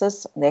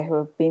viruses, they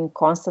have been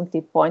constantly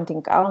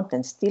pointing out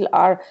and still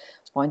are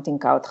pointing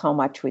out how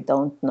much we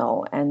don't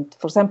know. And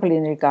for example,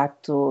 in regard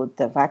to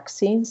the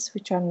vaccines,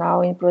 which are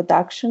now in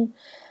production,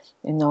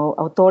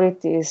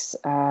 authorities,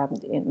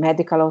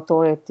 medical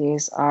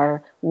authorities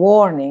are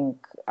warning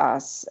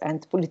us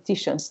and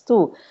politicians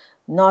too,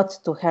 not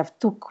to have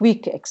too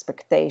quick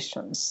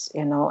expectations,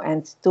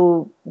 and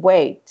to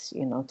wait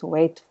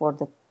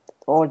for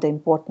all the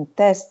important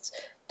tests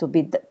to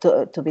be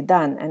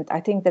done. And I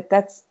think that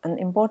that's an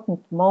important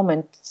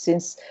moment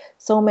since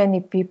so many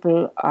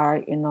people are,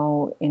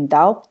 in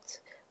doubt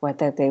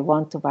whether they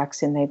want to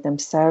vaccinate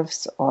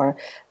themselves or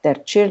their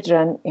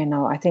children.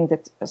 I think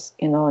that,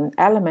 an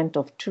element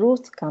of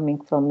truth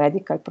coming from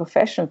medical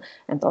profession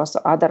and also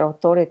other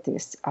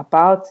authorities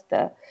about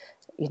the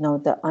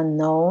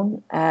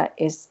unknown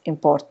is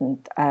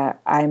important.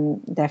 I'm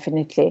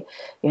definitely,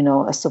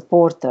 a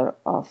supporter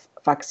of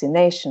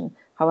vaccination.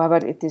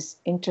 However, it is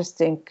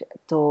interesting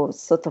to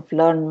sort of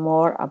learn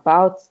more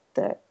about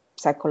the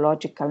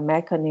psychological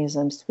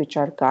mechanisms which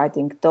are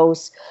guiding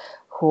those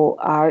who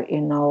are,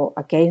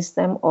 against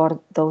them or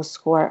those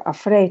who are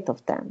afraid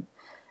of them.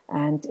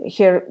 And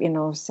here,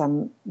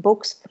 some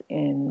books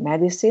in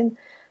medicine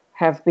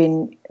have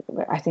been,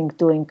 I think,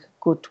 doing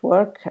good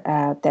work.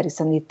 There is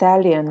an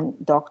Italian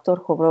doctor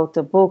who wrote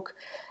a book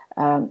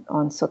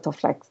on sort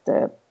of like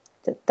the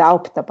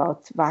doubt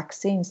about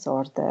vaccines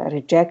or the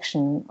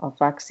rejection of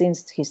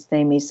vaccines. His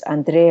name is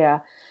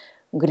Andrea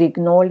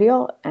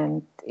Grignolio,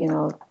 and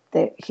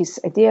his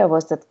idea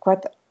was that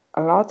quite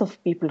a lot of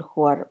people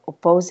who are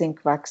opposing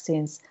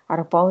vaccines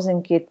are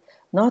opposing it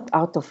not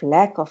out of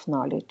lack of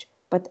knowledge,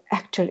 but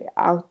actually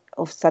out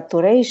of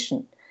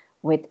saturation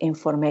with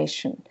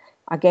information.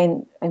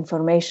 Again,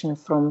 information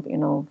from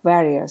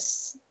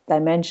various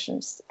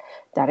dimensions,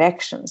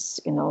 directions.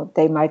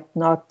 They might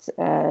not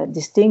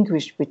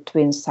distinguish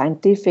between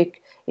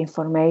scientific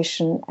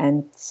information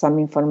and some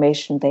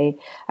information they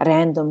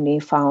randomly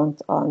found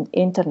on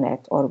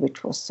internet, or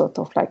which was sort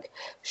of like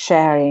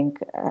sharing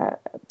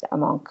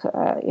among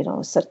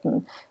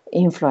certain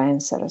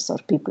influencers or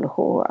people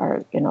who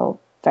are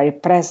very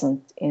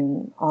present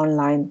in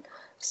online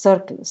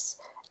circles.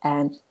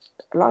 And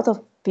a lot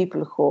of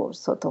people who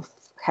sort of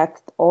had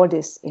all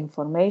this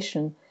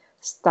information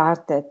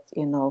started,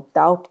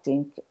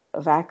 doubting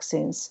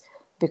vaccines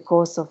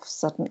because of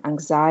certain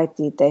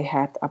anxiety they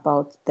had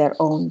about their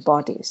own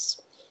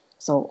bodies.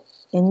 So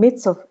in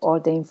midst of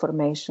all the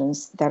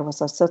informations, there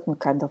was a certain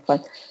kind of a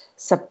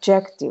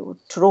subjective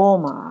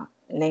trauma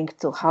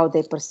linked to how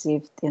they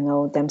perceived,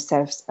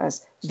 themselves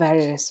as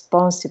very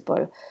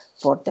responsible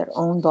for their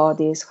own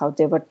bodies, how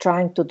they were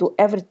trying to do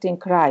everything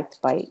right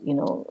by,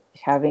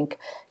 having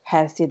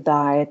healthy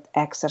diet,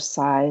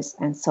 exercise,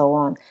 and so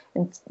on.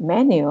 And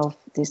many of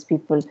these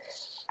people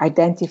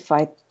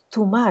identified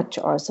too much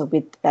also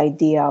with the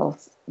idea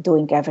of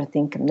doing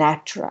everything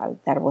natural.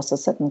 There was a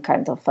certain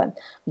kind of a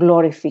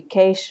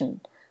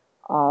glorification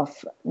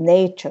of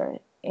nature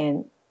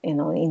in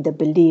the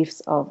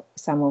beliefs of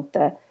some of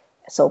the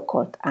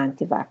so-called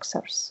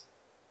anti-vaxxers.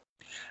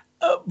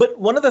 But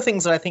one of the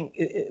things that I think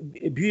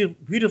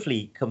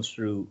beautifully comes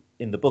through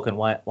in the book, and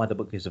why the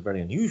book is a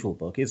very unusual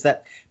book, is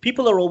that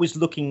people are always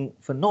looking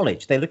for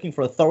knowledge. They're looking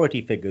for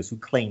authority figures who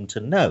claim to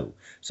know.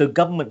 So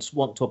governments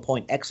want to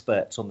appoint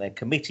experts on their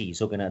committees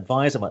who are going to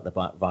advise them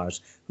about the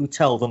virus, who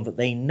tell them that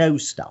they know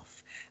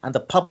stuff. And the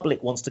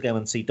public wants to go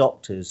and see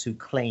doctors who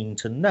claim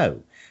to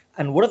know.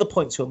 And one of the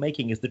points you're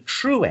making is the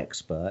true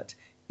expert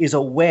is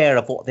aware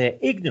of what they're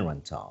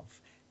ignorant of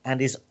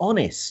and is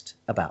honest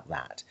about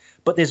that.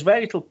 But there's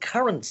very little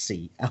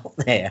currency out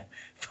there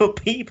for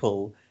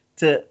people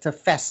to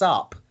fess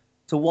up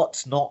to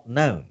what's not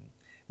known.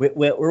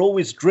 We're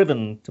always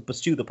driven to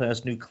pursue the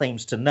person who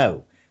claims to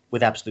know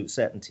with absolute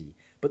certainty.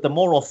 But the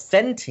more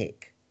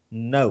authentic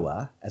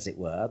knower, as it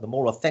were, the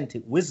more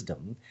authentic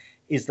wisdom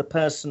is the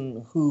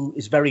person who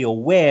is very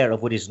aware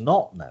of what is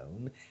not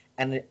known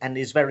and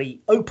is very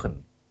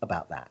open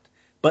about that.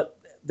 But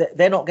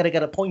they're not going to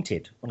get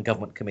appointed on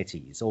government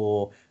committees,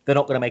 or they're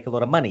not going to make a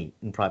lot of money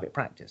in private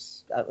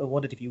practice. I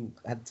wondered if you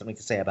had something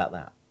to say about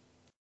that.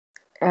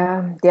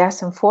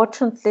 Yes,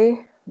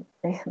 unfortunately,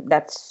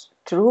 that's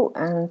true.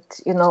 And,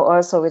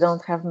 also we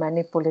don't have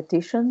many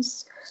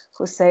politicians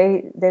who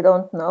say they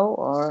don't know,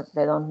 or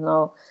they don't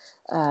know,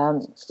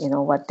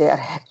 what they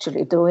are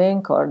actually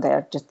doing, or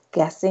they're just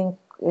guessing,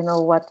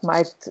 what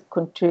might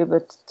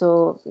contribute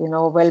to,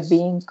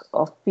 well-being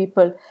of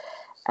people.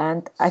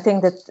 And I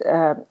think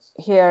that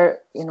here,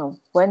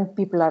 when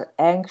people are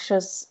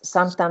anxious,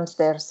 sometimes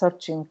they're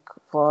searching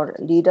for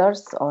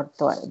leaders, or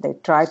they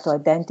try to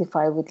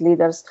identify with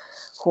leaders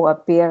who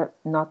appear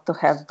not to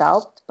have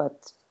doubt.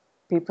 But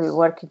people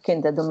working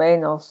in the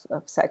domain of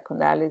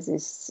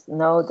psychoanalysis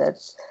know that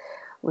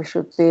we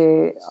should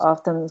be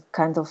often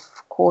kind of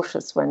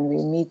cautious when we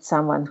meet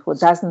someone who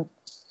doesn't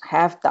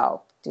have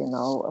doubt.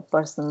 A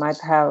person might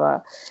have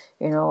a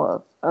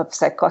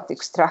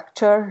psychotic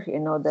structure.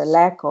 The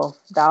lack of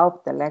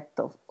doubt, the lack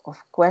of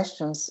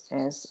questions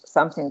is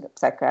something that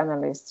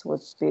psychoanalysts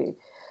would be,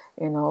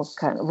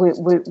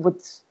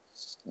 would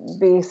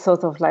be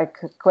sort of like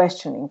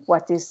questioning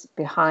what is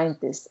behind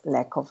this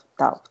lack of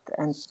doubt.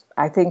 And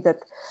I think that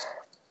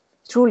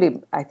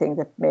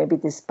maybe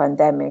this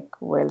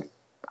pandemic will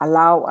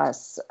allow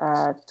us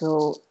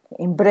to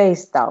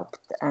embrace doubt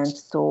and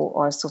to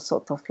also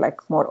sort of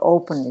like more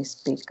openly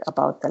speak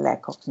about the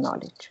lack of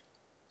knowledge.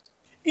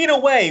 In a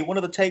way, one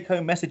of the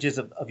take-home messages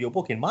of your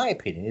book, in my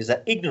opinion, is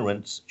that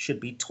ignorance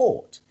should be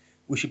taught.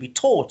 We should be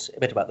taught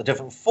a bit about the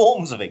different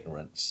forms of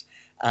ignorance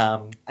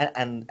and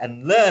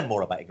learn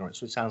more about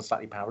ignorance, which sounds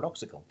slightly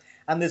paradoxical.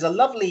 And there's a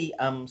lovely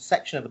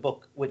section of the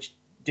book which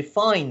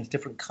defines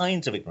different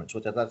kinds of ignorance,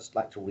 which I'd just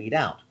like to read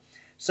out.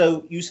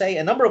 So you say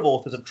a number of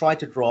authors have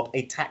tried to draw up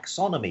a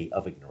taxonomy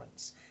of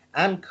ignorance.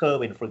 Anne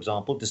Kerwin, for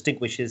example,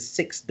 distinguishes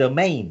 6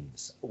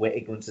 domains where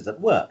ignorance is at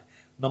work.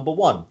 Number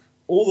 1,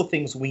 all the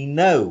things we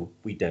know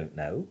we don't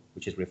know,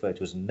 which is referred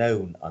to as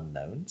known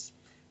unknowns.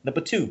 Number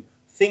 2,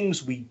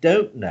 things we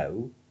don't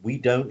know,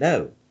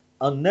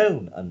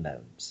 unknown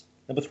unknowns.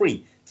 Number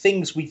 3,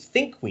 things we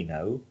think we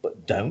know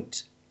but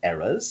don't,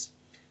 errors.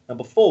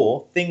 Number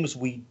 4, things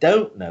we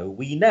don't know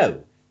we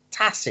know,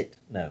 tacit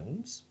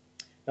knowns.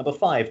 Number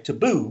 5,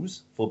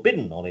 taboos,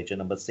 forbidden knowledge. And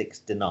number 6,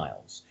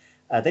 denials.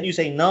 Then you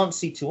say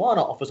Nancy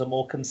Tuana offers a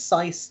more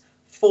concise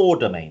 4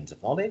 domains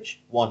of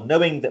knowledge. 1,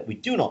 knowing that we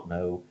do not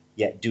know,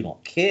 yet do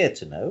not care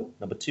to know.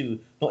 Number 2,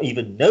 not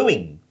even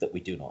knowing that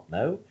we do not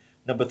know.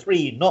 Number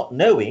 3, not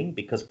knowing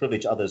because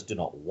privileged others do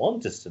not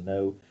want us to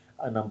know.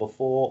 And number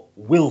 4,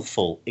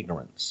 willful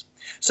ignorance.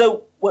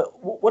 So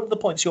one of the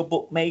points your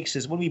book makes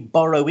is when we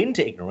burrow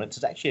into ignorance,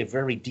 it's actually a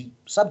very deep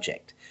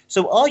subject.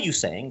 So are you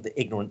saying that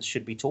ignorance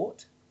should be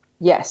taught?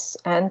 Yes,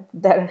 and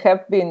there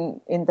have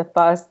been in the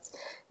past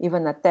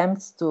even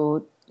attempts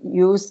to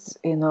use,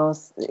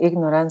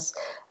 ignorance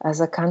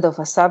as a kind of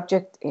a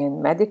subject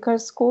in medical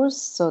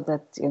schools, so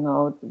that,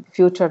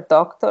 future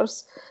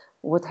doctors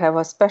would have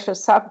a special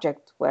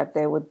subject where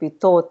they would be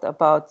taught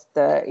about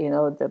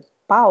the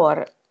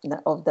power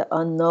of the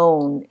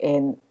unknown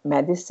in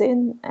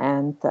medicine.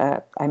 And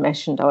I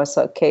mentioned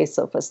also a case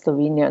of a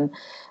Slovenian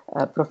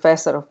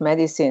professor of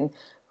medicine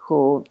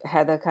who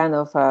had a kind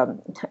of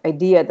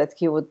idea that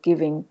he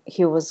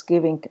was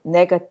giving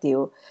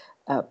negative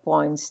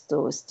points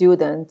to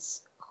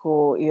students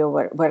who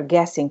were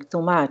guessing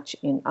too much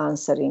in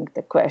answering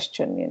the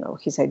question.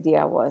 His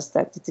idea was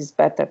that it is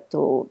better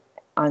to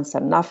answer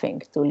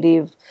nothing, to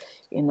leave,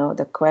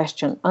 the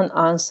question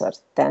unanswered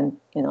than,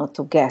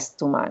 to guess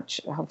too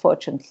much.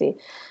 Unfortunately,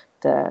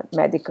 the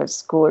medical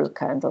school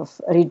kind of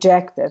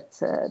rejected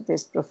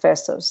this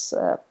professor's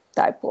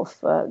type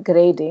of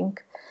grading.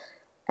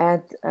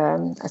 And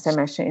as I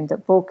mentioned in the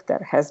book,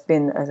 there has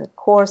been a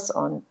course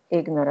on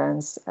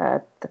ignorance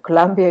at the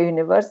Columbia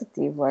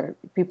University, where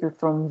people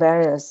from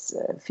various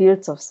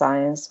fields of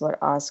science were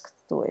asked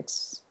to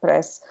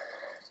express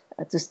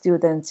to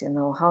students,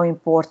 how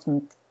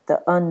important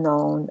the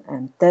unknown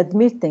and the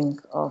admitting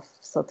of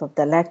sort of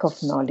the lack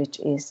of knowledge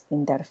is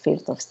in their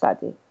field of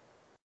study.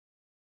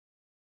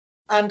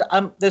 And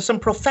there's some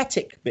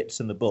prophetic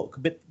bits in the book,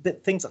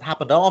 things that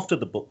happened after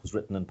the book was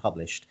written and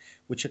published,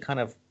 which are kind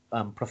of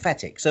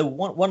prophetic. So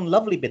one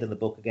lovely bit in the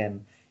book,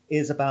 again,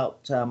 is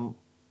about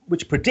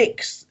which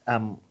predicts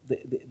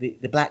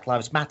the Black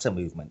Lives Matter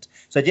movement.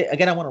 So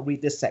again, I want to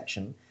read this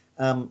section.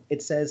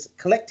 It says,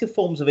 collective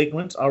forms of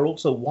ignorance are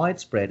also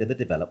widespread in the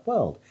developed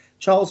world.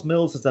 Charles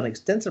Mills has done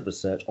extensive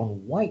research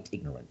on white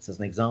ignorance as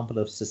an example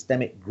of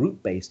systemic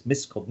group-based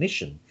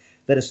miscognition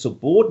that has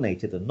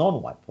subordinated the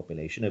non-white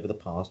population over the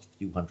past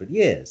few hundred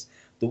years.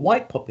 The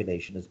white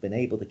population has been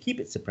able to keep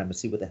its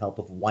supremacy with the help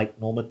of white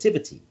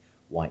normativity,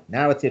 white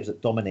narratives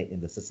that dominate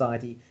in the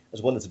society,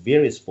 as well as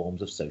various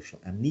forms of social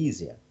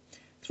amnesia.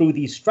 Through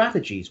these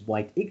strategies,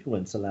 white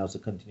ignorance allows the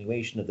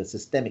continuation of the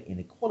systemic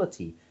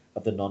inequality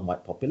of the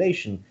non-white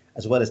population,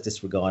 as well as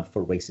disregard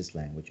for racist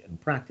language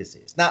and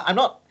practices. Now, I'm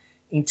not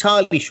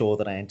entirely sure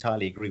that I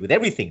entirely agree with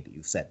everything that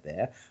you've said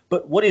there,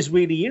 but what is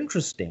really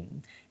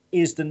interesting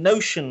is the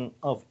notion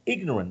of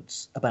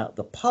ignorance about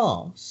the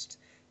past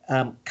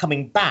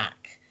coming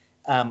back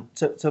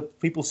to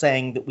people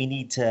saying that we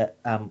need to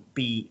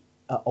be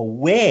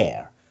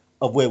aware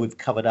of where we've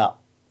covered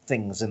up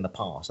things in the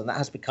past, and that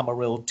has become a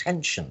real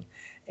tension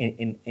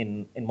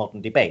in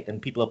modern debate.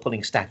 And people are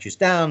pulling statues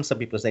down. Some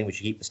people are saying we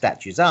should keep the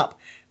statues up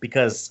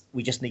because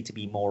we just need to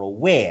be more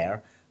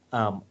aware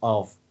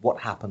of what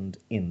happened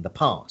in the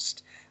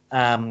past.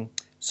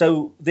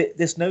 So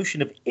this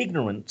notion of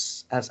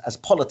ignorance as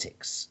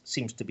politics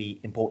seems to be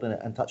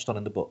important and touched on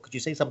in the book. Could you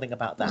say something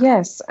about that?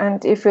 Yes,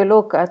 and if you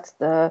look at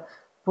the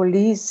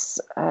police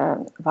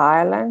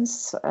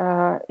violence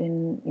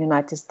in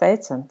United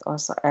States and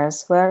also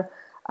elsewhere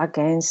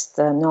against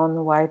the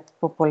non-white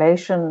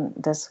population,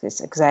 this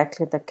is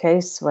exactly the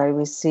case where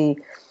we see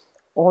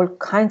all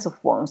kinds of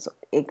forms of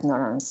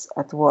ignorance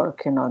at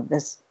work.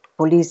 This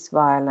police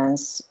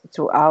violence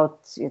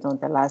throughout,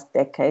 the last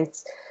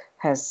decades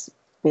has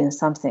been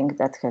something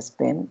that has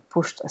been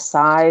pushed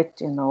aside.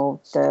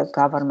 The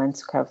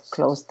governments have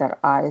closed their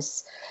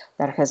eyes.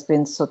 There has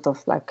been sort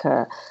of like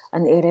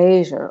an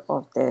erasure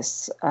of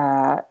this,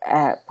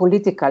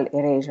 political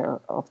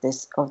erasure of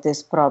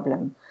this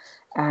problem.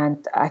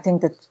 And I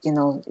think that,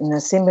 in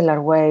a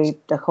similar way,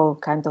 the whole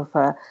kind of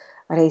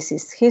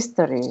racist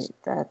history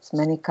that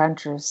many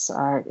countries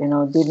are,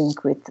 dealing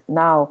with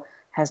now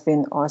has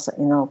been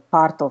also,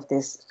 part of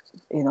this,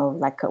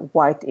 like a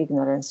white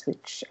ignorance,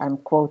 which I'm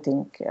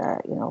quoting,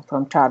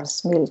 from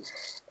Charles Mill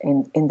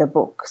in the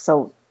book.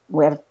 So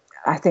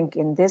I think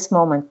in this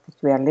moment that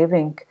we are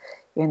living,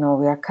 we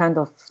are kind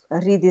of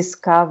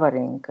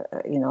rediscovering,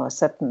 a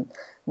certain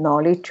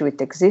knowledge which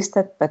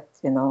existed, but,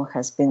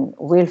 has been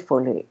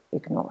willfully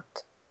ignored.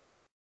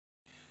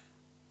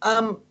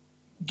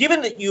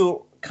 Given that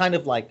you're kind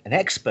of like an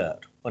expert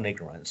on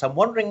ignorance, I'm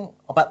wondering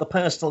about the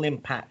personal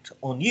impact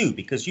on you,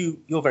 because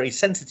you're very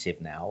sensitive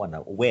now and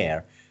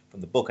aware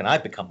from the book, and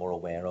I've become more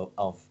aware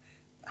of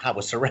how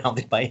we're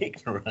surrounded by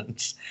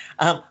ignorance.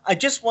 I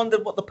just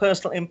wondered what the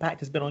personal impact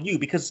has been on you,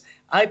 because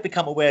I've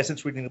become aware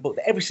since reading the book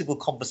that every single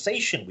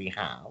conversation we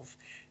have,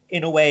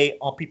 in a way,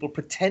 are people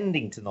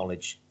pretending to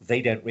knowledge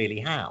they don't really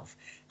have.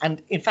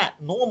 And in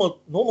fact,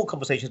 normal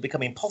conversations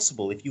become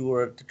impossible if you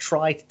were to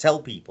try to tell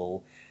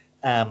people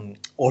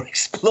or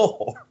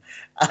explore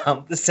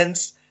the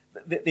sense,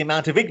 the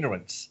amount of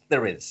ignorance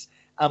there is.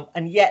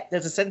 And yet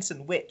there's a sense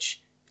in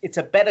which it's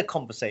a better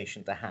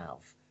conversation to have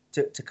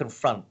to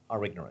confront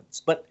our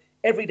ignorance. But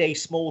everyday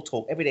small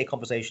talk, everyday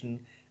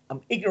conversation,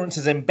 ignorance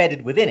is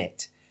embedded within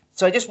it.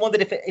 So I just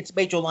wondered if it's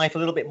made your life a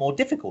little bit more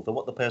difficult, or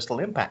what the personal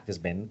impact has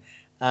been,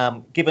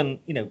 given,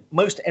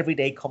 most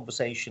everyday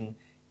conversation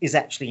is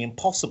actually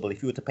impossible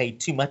if you were to pay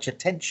too much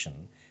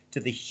attention to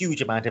the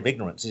huge amount of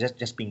ignorance that's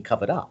just being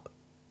covered up.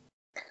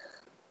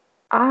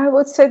 I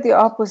would say the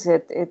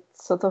opposite. It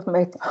sort of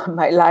made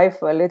my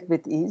life a little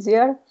bit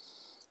easier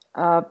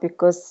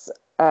because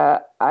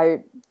I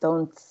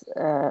don't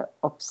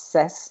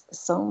obsess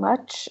so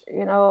much,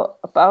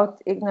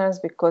 about ignorance,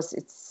 because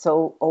it's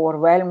so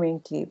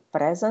overwhelmingly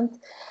present.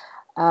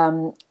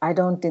 I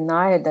don't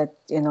deny that,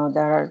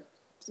 there are,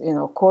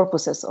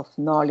 corpuses of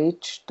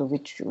knowledge to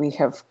which we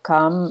have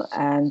come,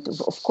 and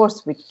of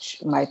course,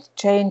 which might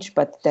change,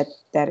 but that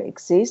there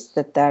exists,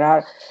 that there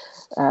are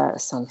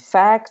some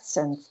facts,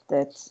 and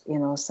that,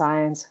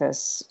 science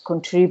has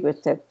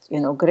contributed,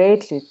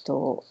 greatly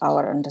to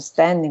our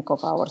understanding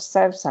of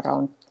ourselves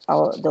around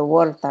the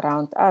world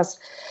around us.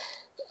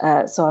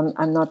 So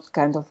I'm not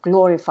kind of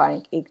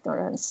glorifying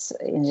ignorance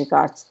in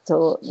regards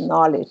to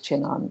knowledge.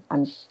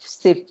 I'm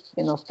still,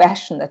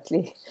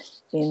 passionately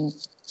in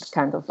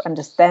kind of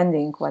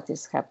understanding what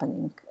is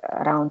happening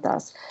around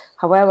us.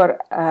 However,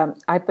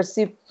 I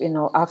perceive,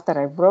 after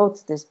I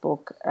wrote this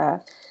book,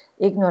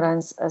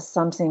 ignorance as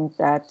something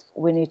that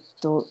we need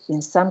to,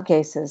 in some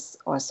cases,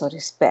 also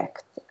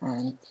respect,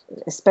 and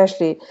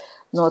especially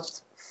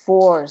not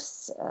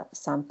force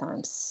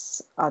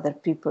sometimes other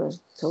people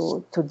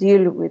to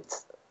deal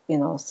with,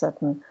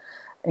 certain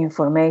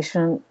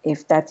information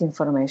if that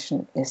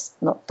information is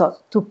not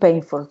too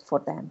painful for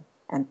them.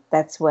 And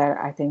that's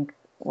where I think,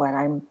 where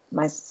I'm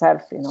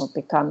myself,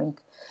 becoming,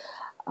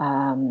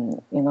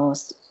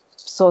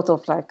 sort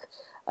of like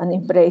an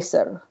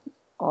embracer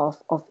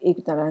of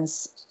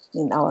ignorance,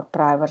 in our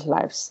private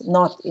lives,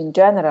 not in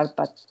general,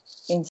 but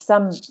in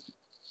some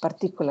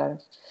particular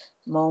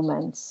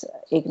moments,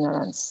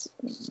 ignorance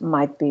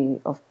might be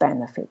of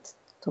benefit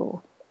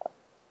to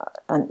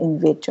an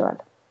individual.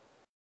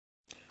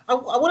 I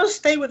want to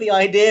stay with the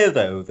idea,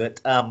 though, that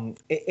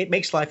it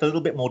makes life a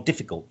little bit more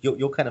difficult.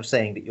 You're kind of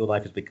saying that your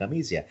life has become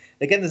easier.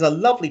 Again, there's a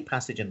lovely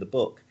passage in the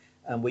book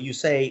where you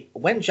say,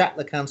 when Jacques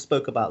Lacan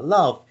spoke about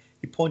love,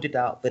 he pointed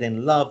out that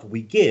in love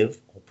we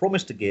give, or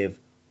promise to give,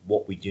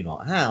 what we do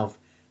not have,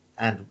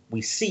 and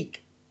we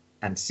seek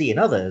and see in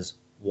others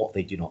what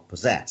they do not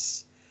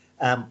possess.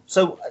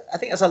 So I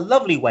think that's a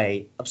lovely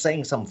way of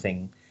saying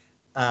something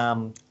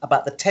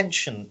about the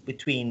tension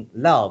between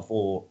love,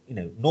 or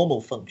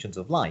normal functions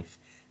of life,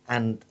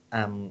 and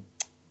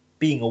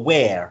being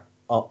aware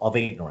of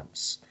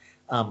ignorance,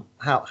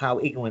 how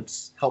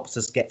ignorance helps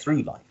us get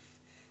through life.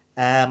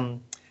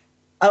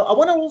 I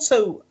want to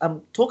also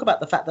talk about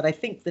the fact that I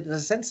think that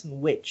there's a sense in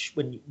which,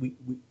 when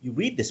you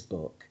read this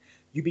book,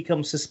 you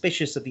become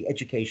suspicious of the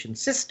education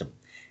system.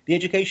 The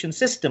education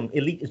system,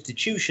 elite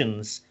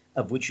institutions,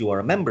 of which you are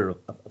a member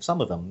of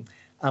some of them,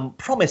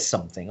 promise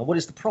something. And what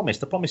is the promise?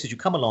 The promise is you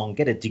come along,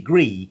 get a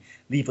degree,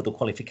 leave with a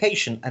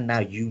qualification, and now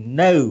you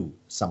know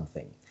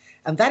something.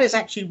 And that is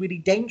actually really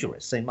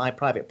dangerous. In my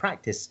private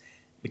practice,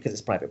 because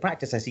it's private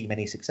practice, I see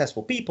many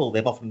successful people.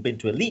 They've often been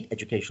to elite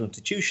educational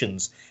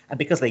institutions, and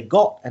because they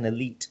got an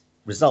elite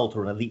result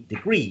or an elite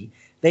degree,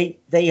 they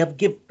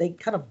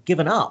kind of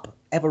given up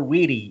ever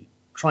really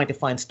trying to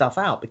find stuff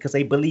out, because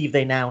they believe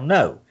they now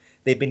know.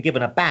 They've been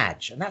given a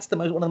badge, and that's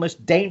one of the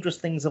most dangerous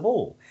things of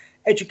all.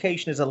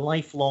 Education is a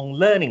lifelong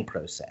learning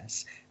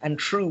process, and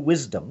true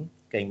wisdom,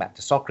 going back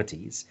to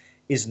Socrates,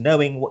 is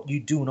knowing what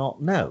you do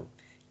not know.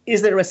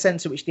 Is there a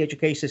sense in which the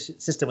education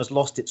system has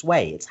lost its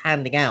way? It's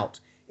handing out,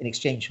 in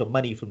exchange for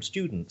money from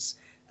students,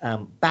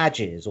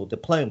 badges or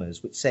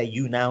diplomas which say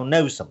you now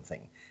know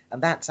something.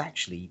 And that's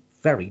actually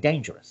very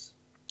dangerous.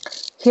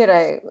 Here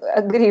I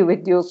agree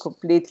with you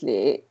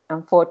completely.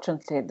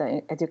 Unfortunately,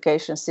 the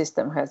education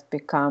system has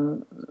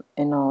become,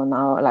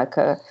 now like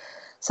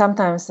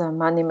sometimes a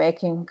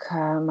money-making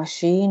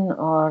machine,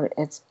 or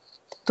it's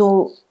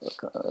too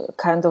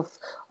kind of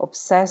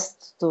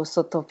obsessed to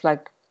sort of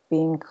like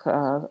being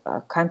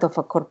a kind of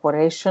a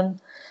corporation.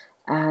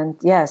 And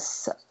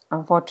yes,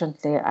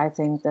 unfortunately, I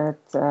think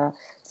that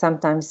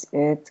sometimes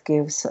it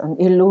gives an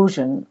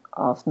illusion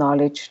of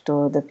knowledge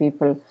to the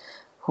people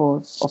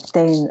who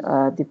obtain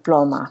a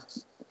diploma.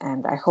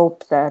 And I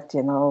hope that,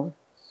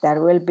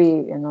 there will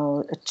be,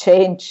 a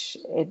change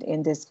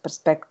in this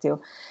perspective.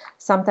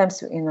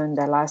 Sometimes, in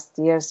the last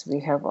years, we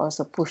have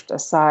also pushed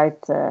aside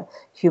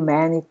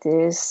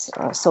humanities,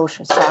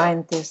 social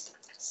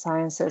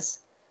sciences.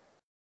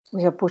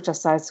 We have pushed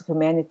aside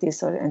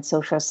humanities and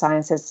social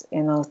sciences,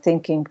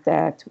 thinking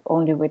that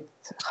only with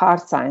hard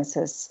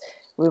sciences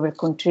we will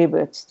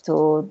contribute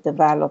to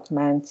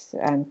development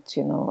and,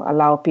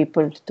 allow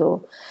people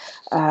to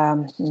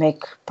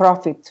make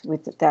profit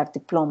with their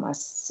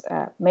diplomas.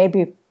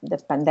 Maybe the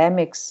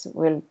pandemics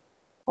will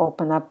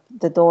open up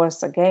the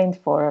doors again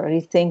for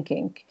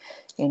rethinking,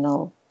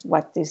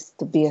 what is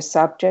to be a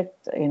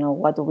subject,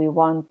 what do we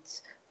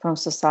want from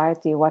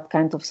society, what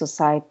kind of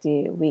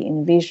society we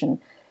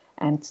envision.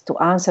 And to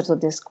answer to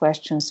these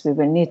questions, we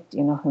will need,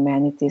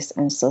 humanities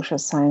and social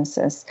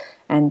sciences,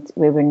 and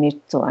we will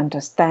need to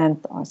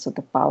understand also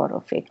the power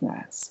of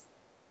ignorance.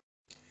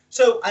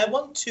 So I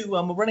want to,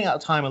 we're running out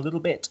of time a little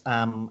bit,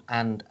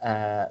 and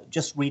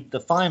just read the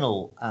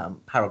final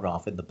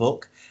paragraph in the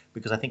book,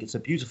 because I think it's a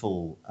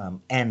beautiful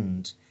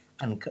end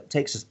and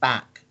takes us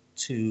back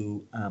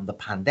to the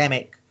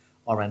pandemic,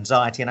 our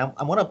anxiety. And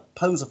I want to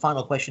pose a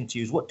final question to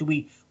you: is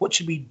what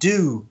should we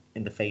do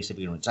in the face of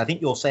ignorance? I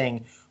think you're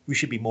saying we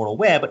should be more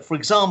aware, but for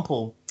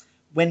example,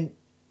 when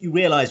you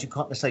realize you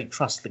can't necessarily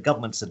trust the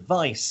government's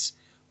advice,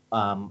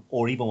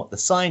 or even what the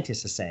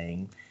scientists are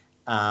saying,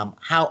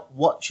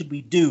 what should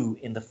we do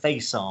in the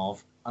face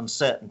of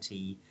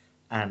uncertainty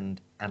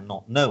and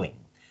not knowing?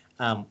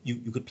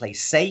 You could play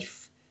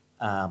safe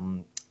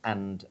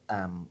and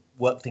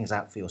work things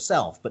out for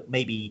yourself, but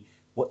maybe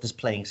what does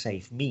playing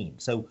safe mean?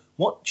 So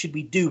what should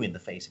we do in the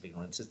face of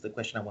ignorance is the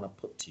question I want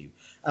to put to you.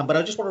 But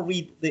I just want to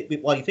read,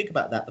 while you think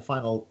about that, the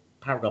final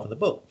paragraph of the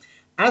book.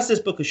 As this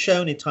book has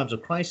shown, in times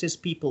of crisis,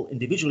 people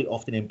individually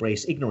often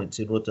embrace ignorance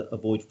in order to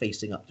avoid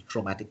facing up to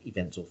traumatic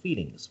events or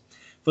feelings.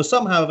 For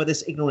some, however,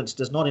 this ignorance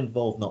does not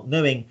involve not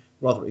knowing,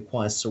 rather it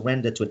requires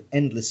surrender to an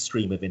endless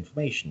stream of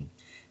information.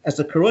 As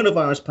the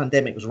coronavirus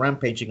pandemic was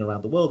rampaging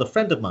around the world, a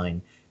friend of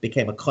mine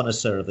became a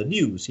connoisseur of the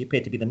news. He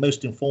appeared to be the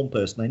most informed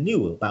person I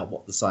knew about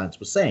what the science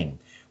was saying,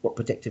 what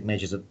protective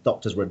measures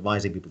doctors were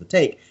advising people to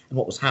take, and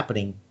what was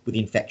happening with the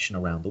infection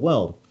around the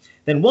world.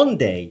 Then one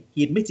day,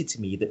 he admitted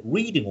to me that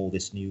reading all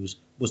this news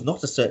was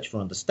not a search for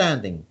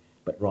understanding,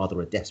 but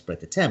rather a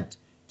desperate attempt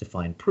to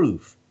find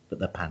proof that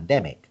the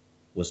pandemic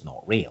was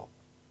not real.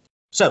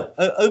 So,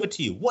 over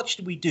to you. What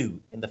should we do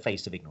in the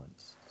face of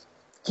ignorance?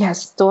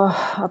 Yes, to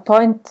a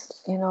point,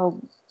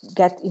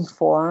 get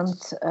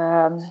informed.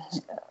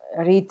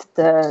 read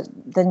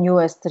the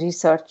newest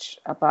research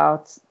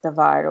about the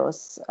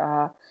virus.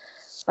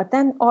 But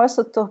then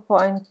also to a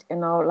point,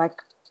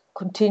 like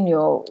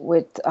continue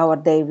with our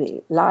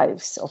daily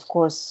lives. Of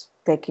course,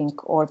 taking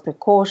all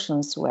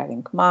precautions,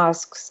 wearing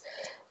masks,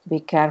 be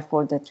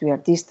careful that we are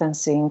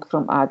distancing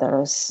from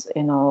others,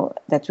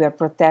 that we are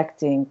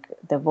protecting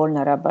the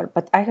vulnerable.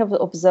 But I have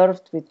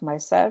observed with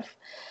myself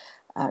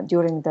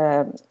during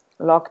the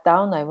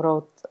lockdown, I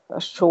wrote a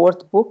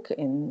short book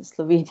in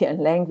Slovenian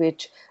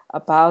language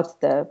about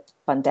the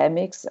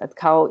pandemics and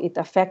how it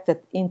affected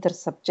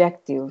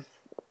intersubjective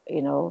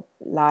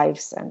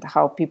lives, and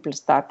how people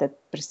started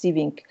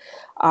perceiving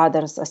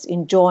others as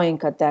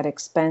enjoying at their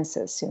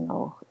expenses,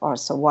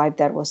 also why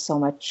there was so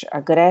much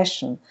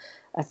aggression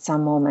at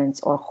some moments,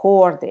 or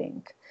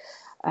hoarding,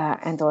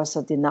 and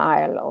also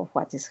denial of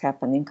what is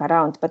happening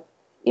around. But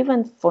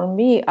even for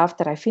me,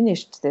 after I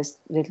finished this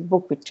little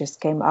book, which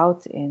just came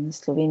out in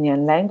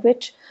Slovenian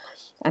language,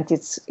 and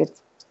it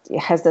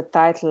has the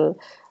title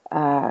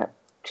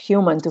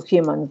Human to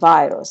Human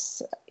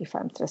Virus, if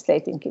I'm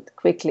translating it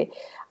quickly,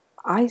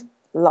 I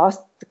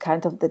lost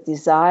kind of the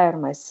desire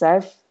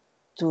myself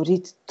to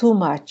read too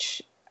much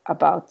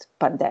about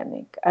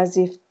pandemic, as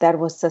if there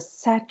was a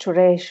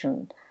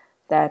saturation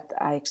that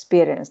I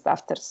experienced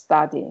after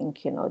studying,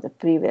 the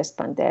previous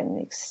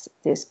pandemics,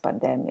 this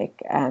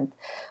pandemic, and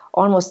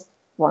almost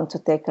want to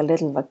take a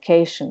little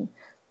vacation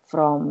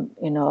from,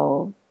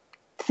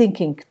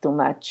 thinking too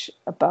much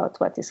about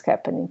what is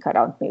happening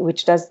around me,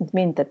 which doesn't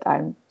mean that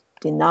I'm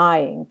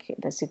denying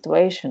the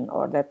situation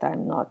or that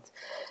I'm not,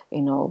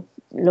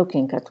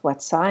 looking at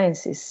what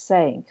science is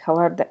saying.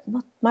 However, that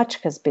not much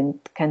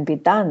can be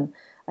done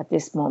at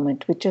this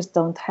moment. We just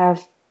don't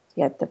have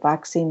yet the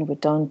vaccine. We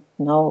don't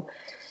know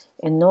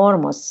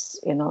enormous,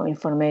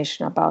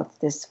 information about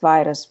this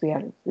virus. We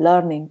are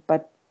learning,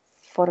 but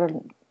for a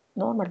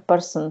normal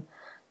person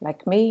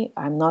like me,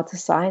 I'm not a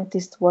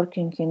scientist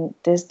working in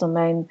this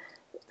domain.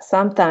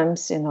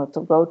 Sometimes,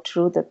 to go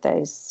through the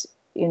days,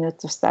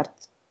 to start,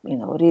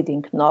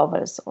 reading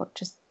novels or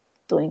just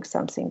doing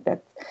something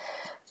that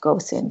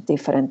goes in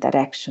different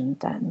direction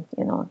than,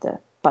 the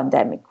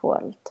pandemic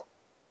world.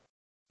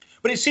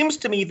 But it seems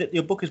to me that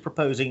your book is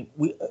proposing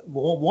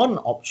one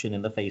option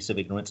in the face of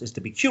ignorance is to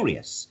be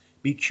curious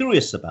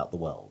about the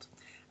world,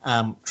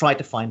 try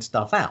to find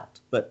stuff out.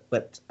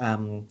 But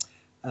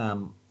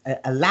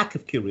a lack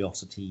of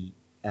curiosity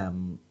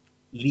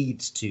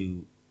leads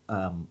to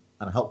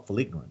unhelpful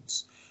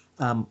ignorance.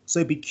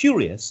 So be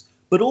curious,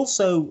 but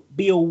also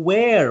be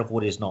aware of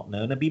what is not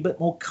known and be a bit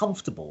more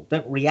comfortable.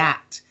 Don't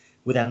react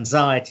with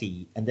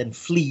anxiety and then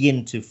flee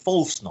into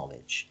false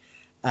knowledge.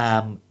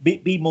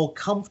 Be more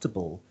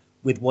comfortable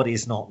with what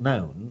is not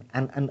known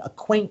and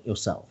acquaint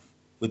yourself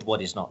with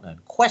what is not known.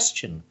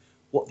 Question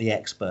what the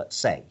experts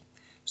say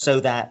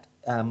so that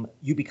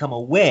you become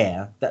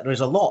aware that there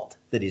is a lot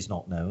that is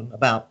not known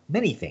about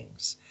many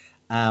things.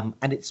 And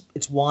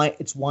it's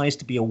wise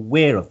to be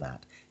aware of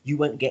that. You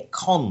won't get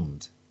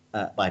conned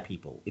by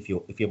people if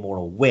you're more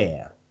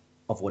aware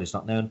of what is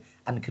not known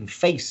and can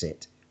face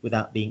it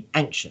without being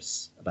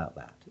anxious about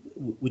that.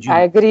 Would you?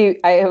 I agree.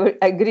 I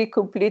agree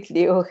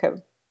completely. You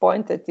have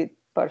pointed it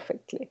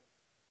perfectly.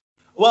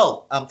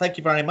 Well, thank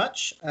you very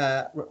much,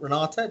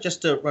 Renata.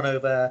 Just to run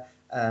over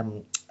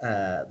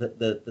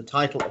the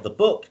title of the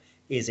book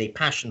is A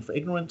Passion for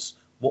Ignorance,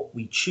 What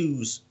We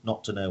Choose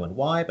Not to Know and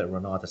Why, by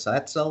Renata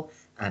Salecl,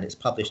 and it's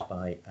published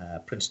by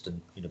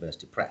Princeton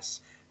University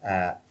Press.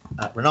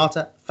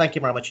 Renata, thank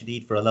you very much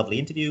indeed for a lovely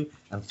interview,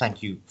 and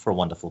thank you for a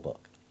wonderful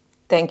book.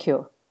 Thank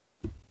you.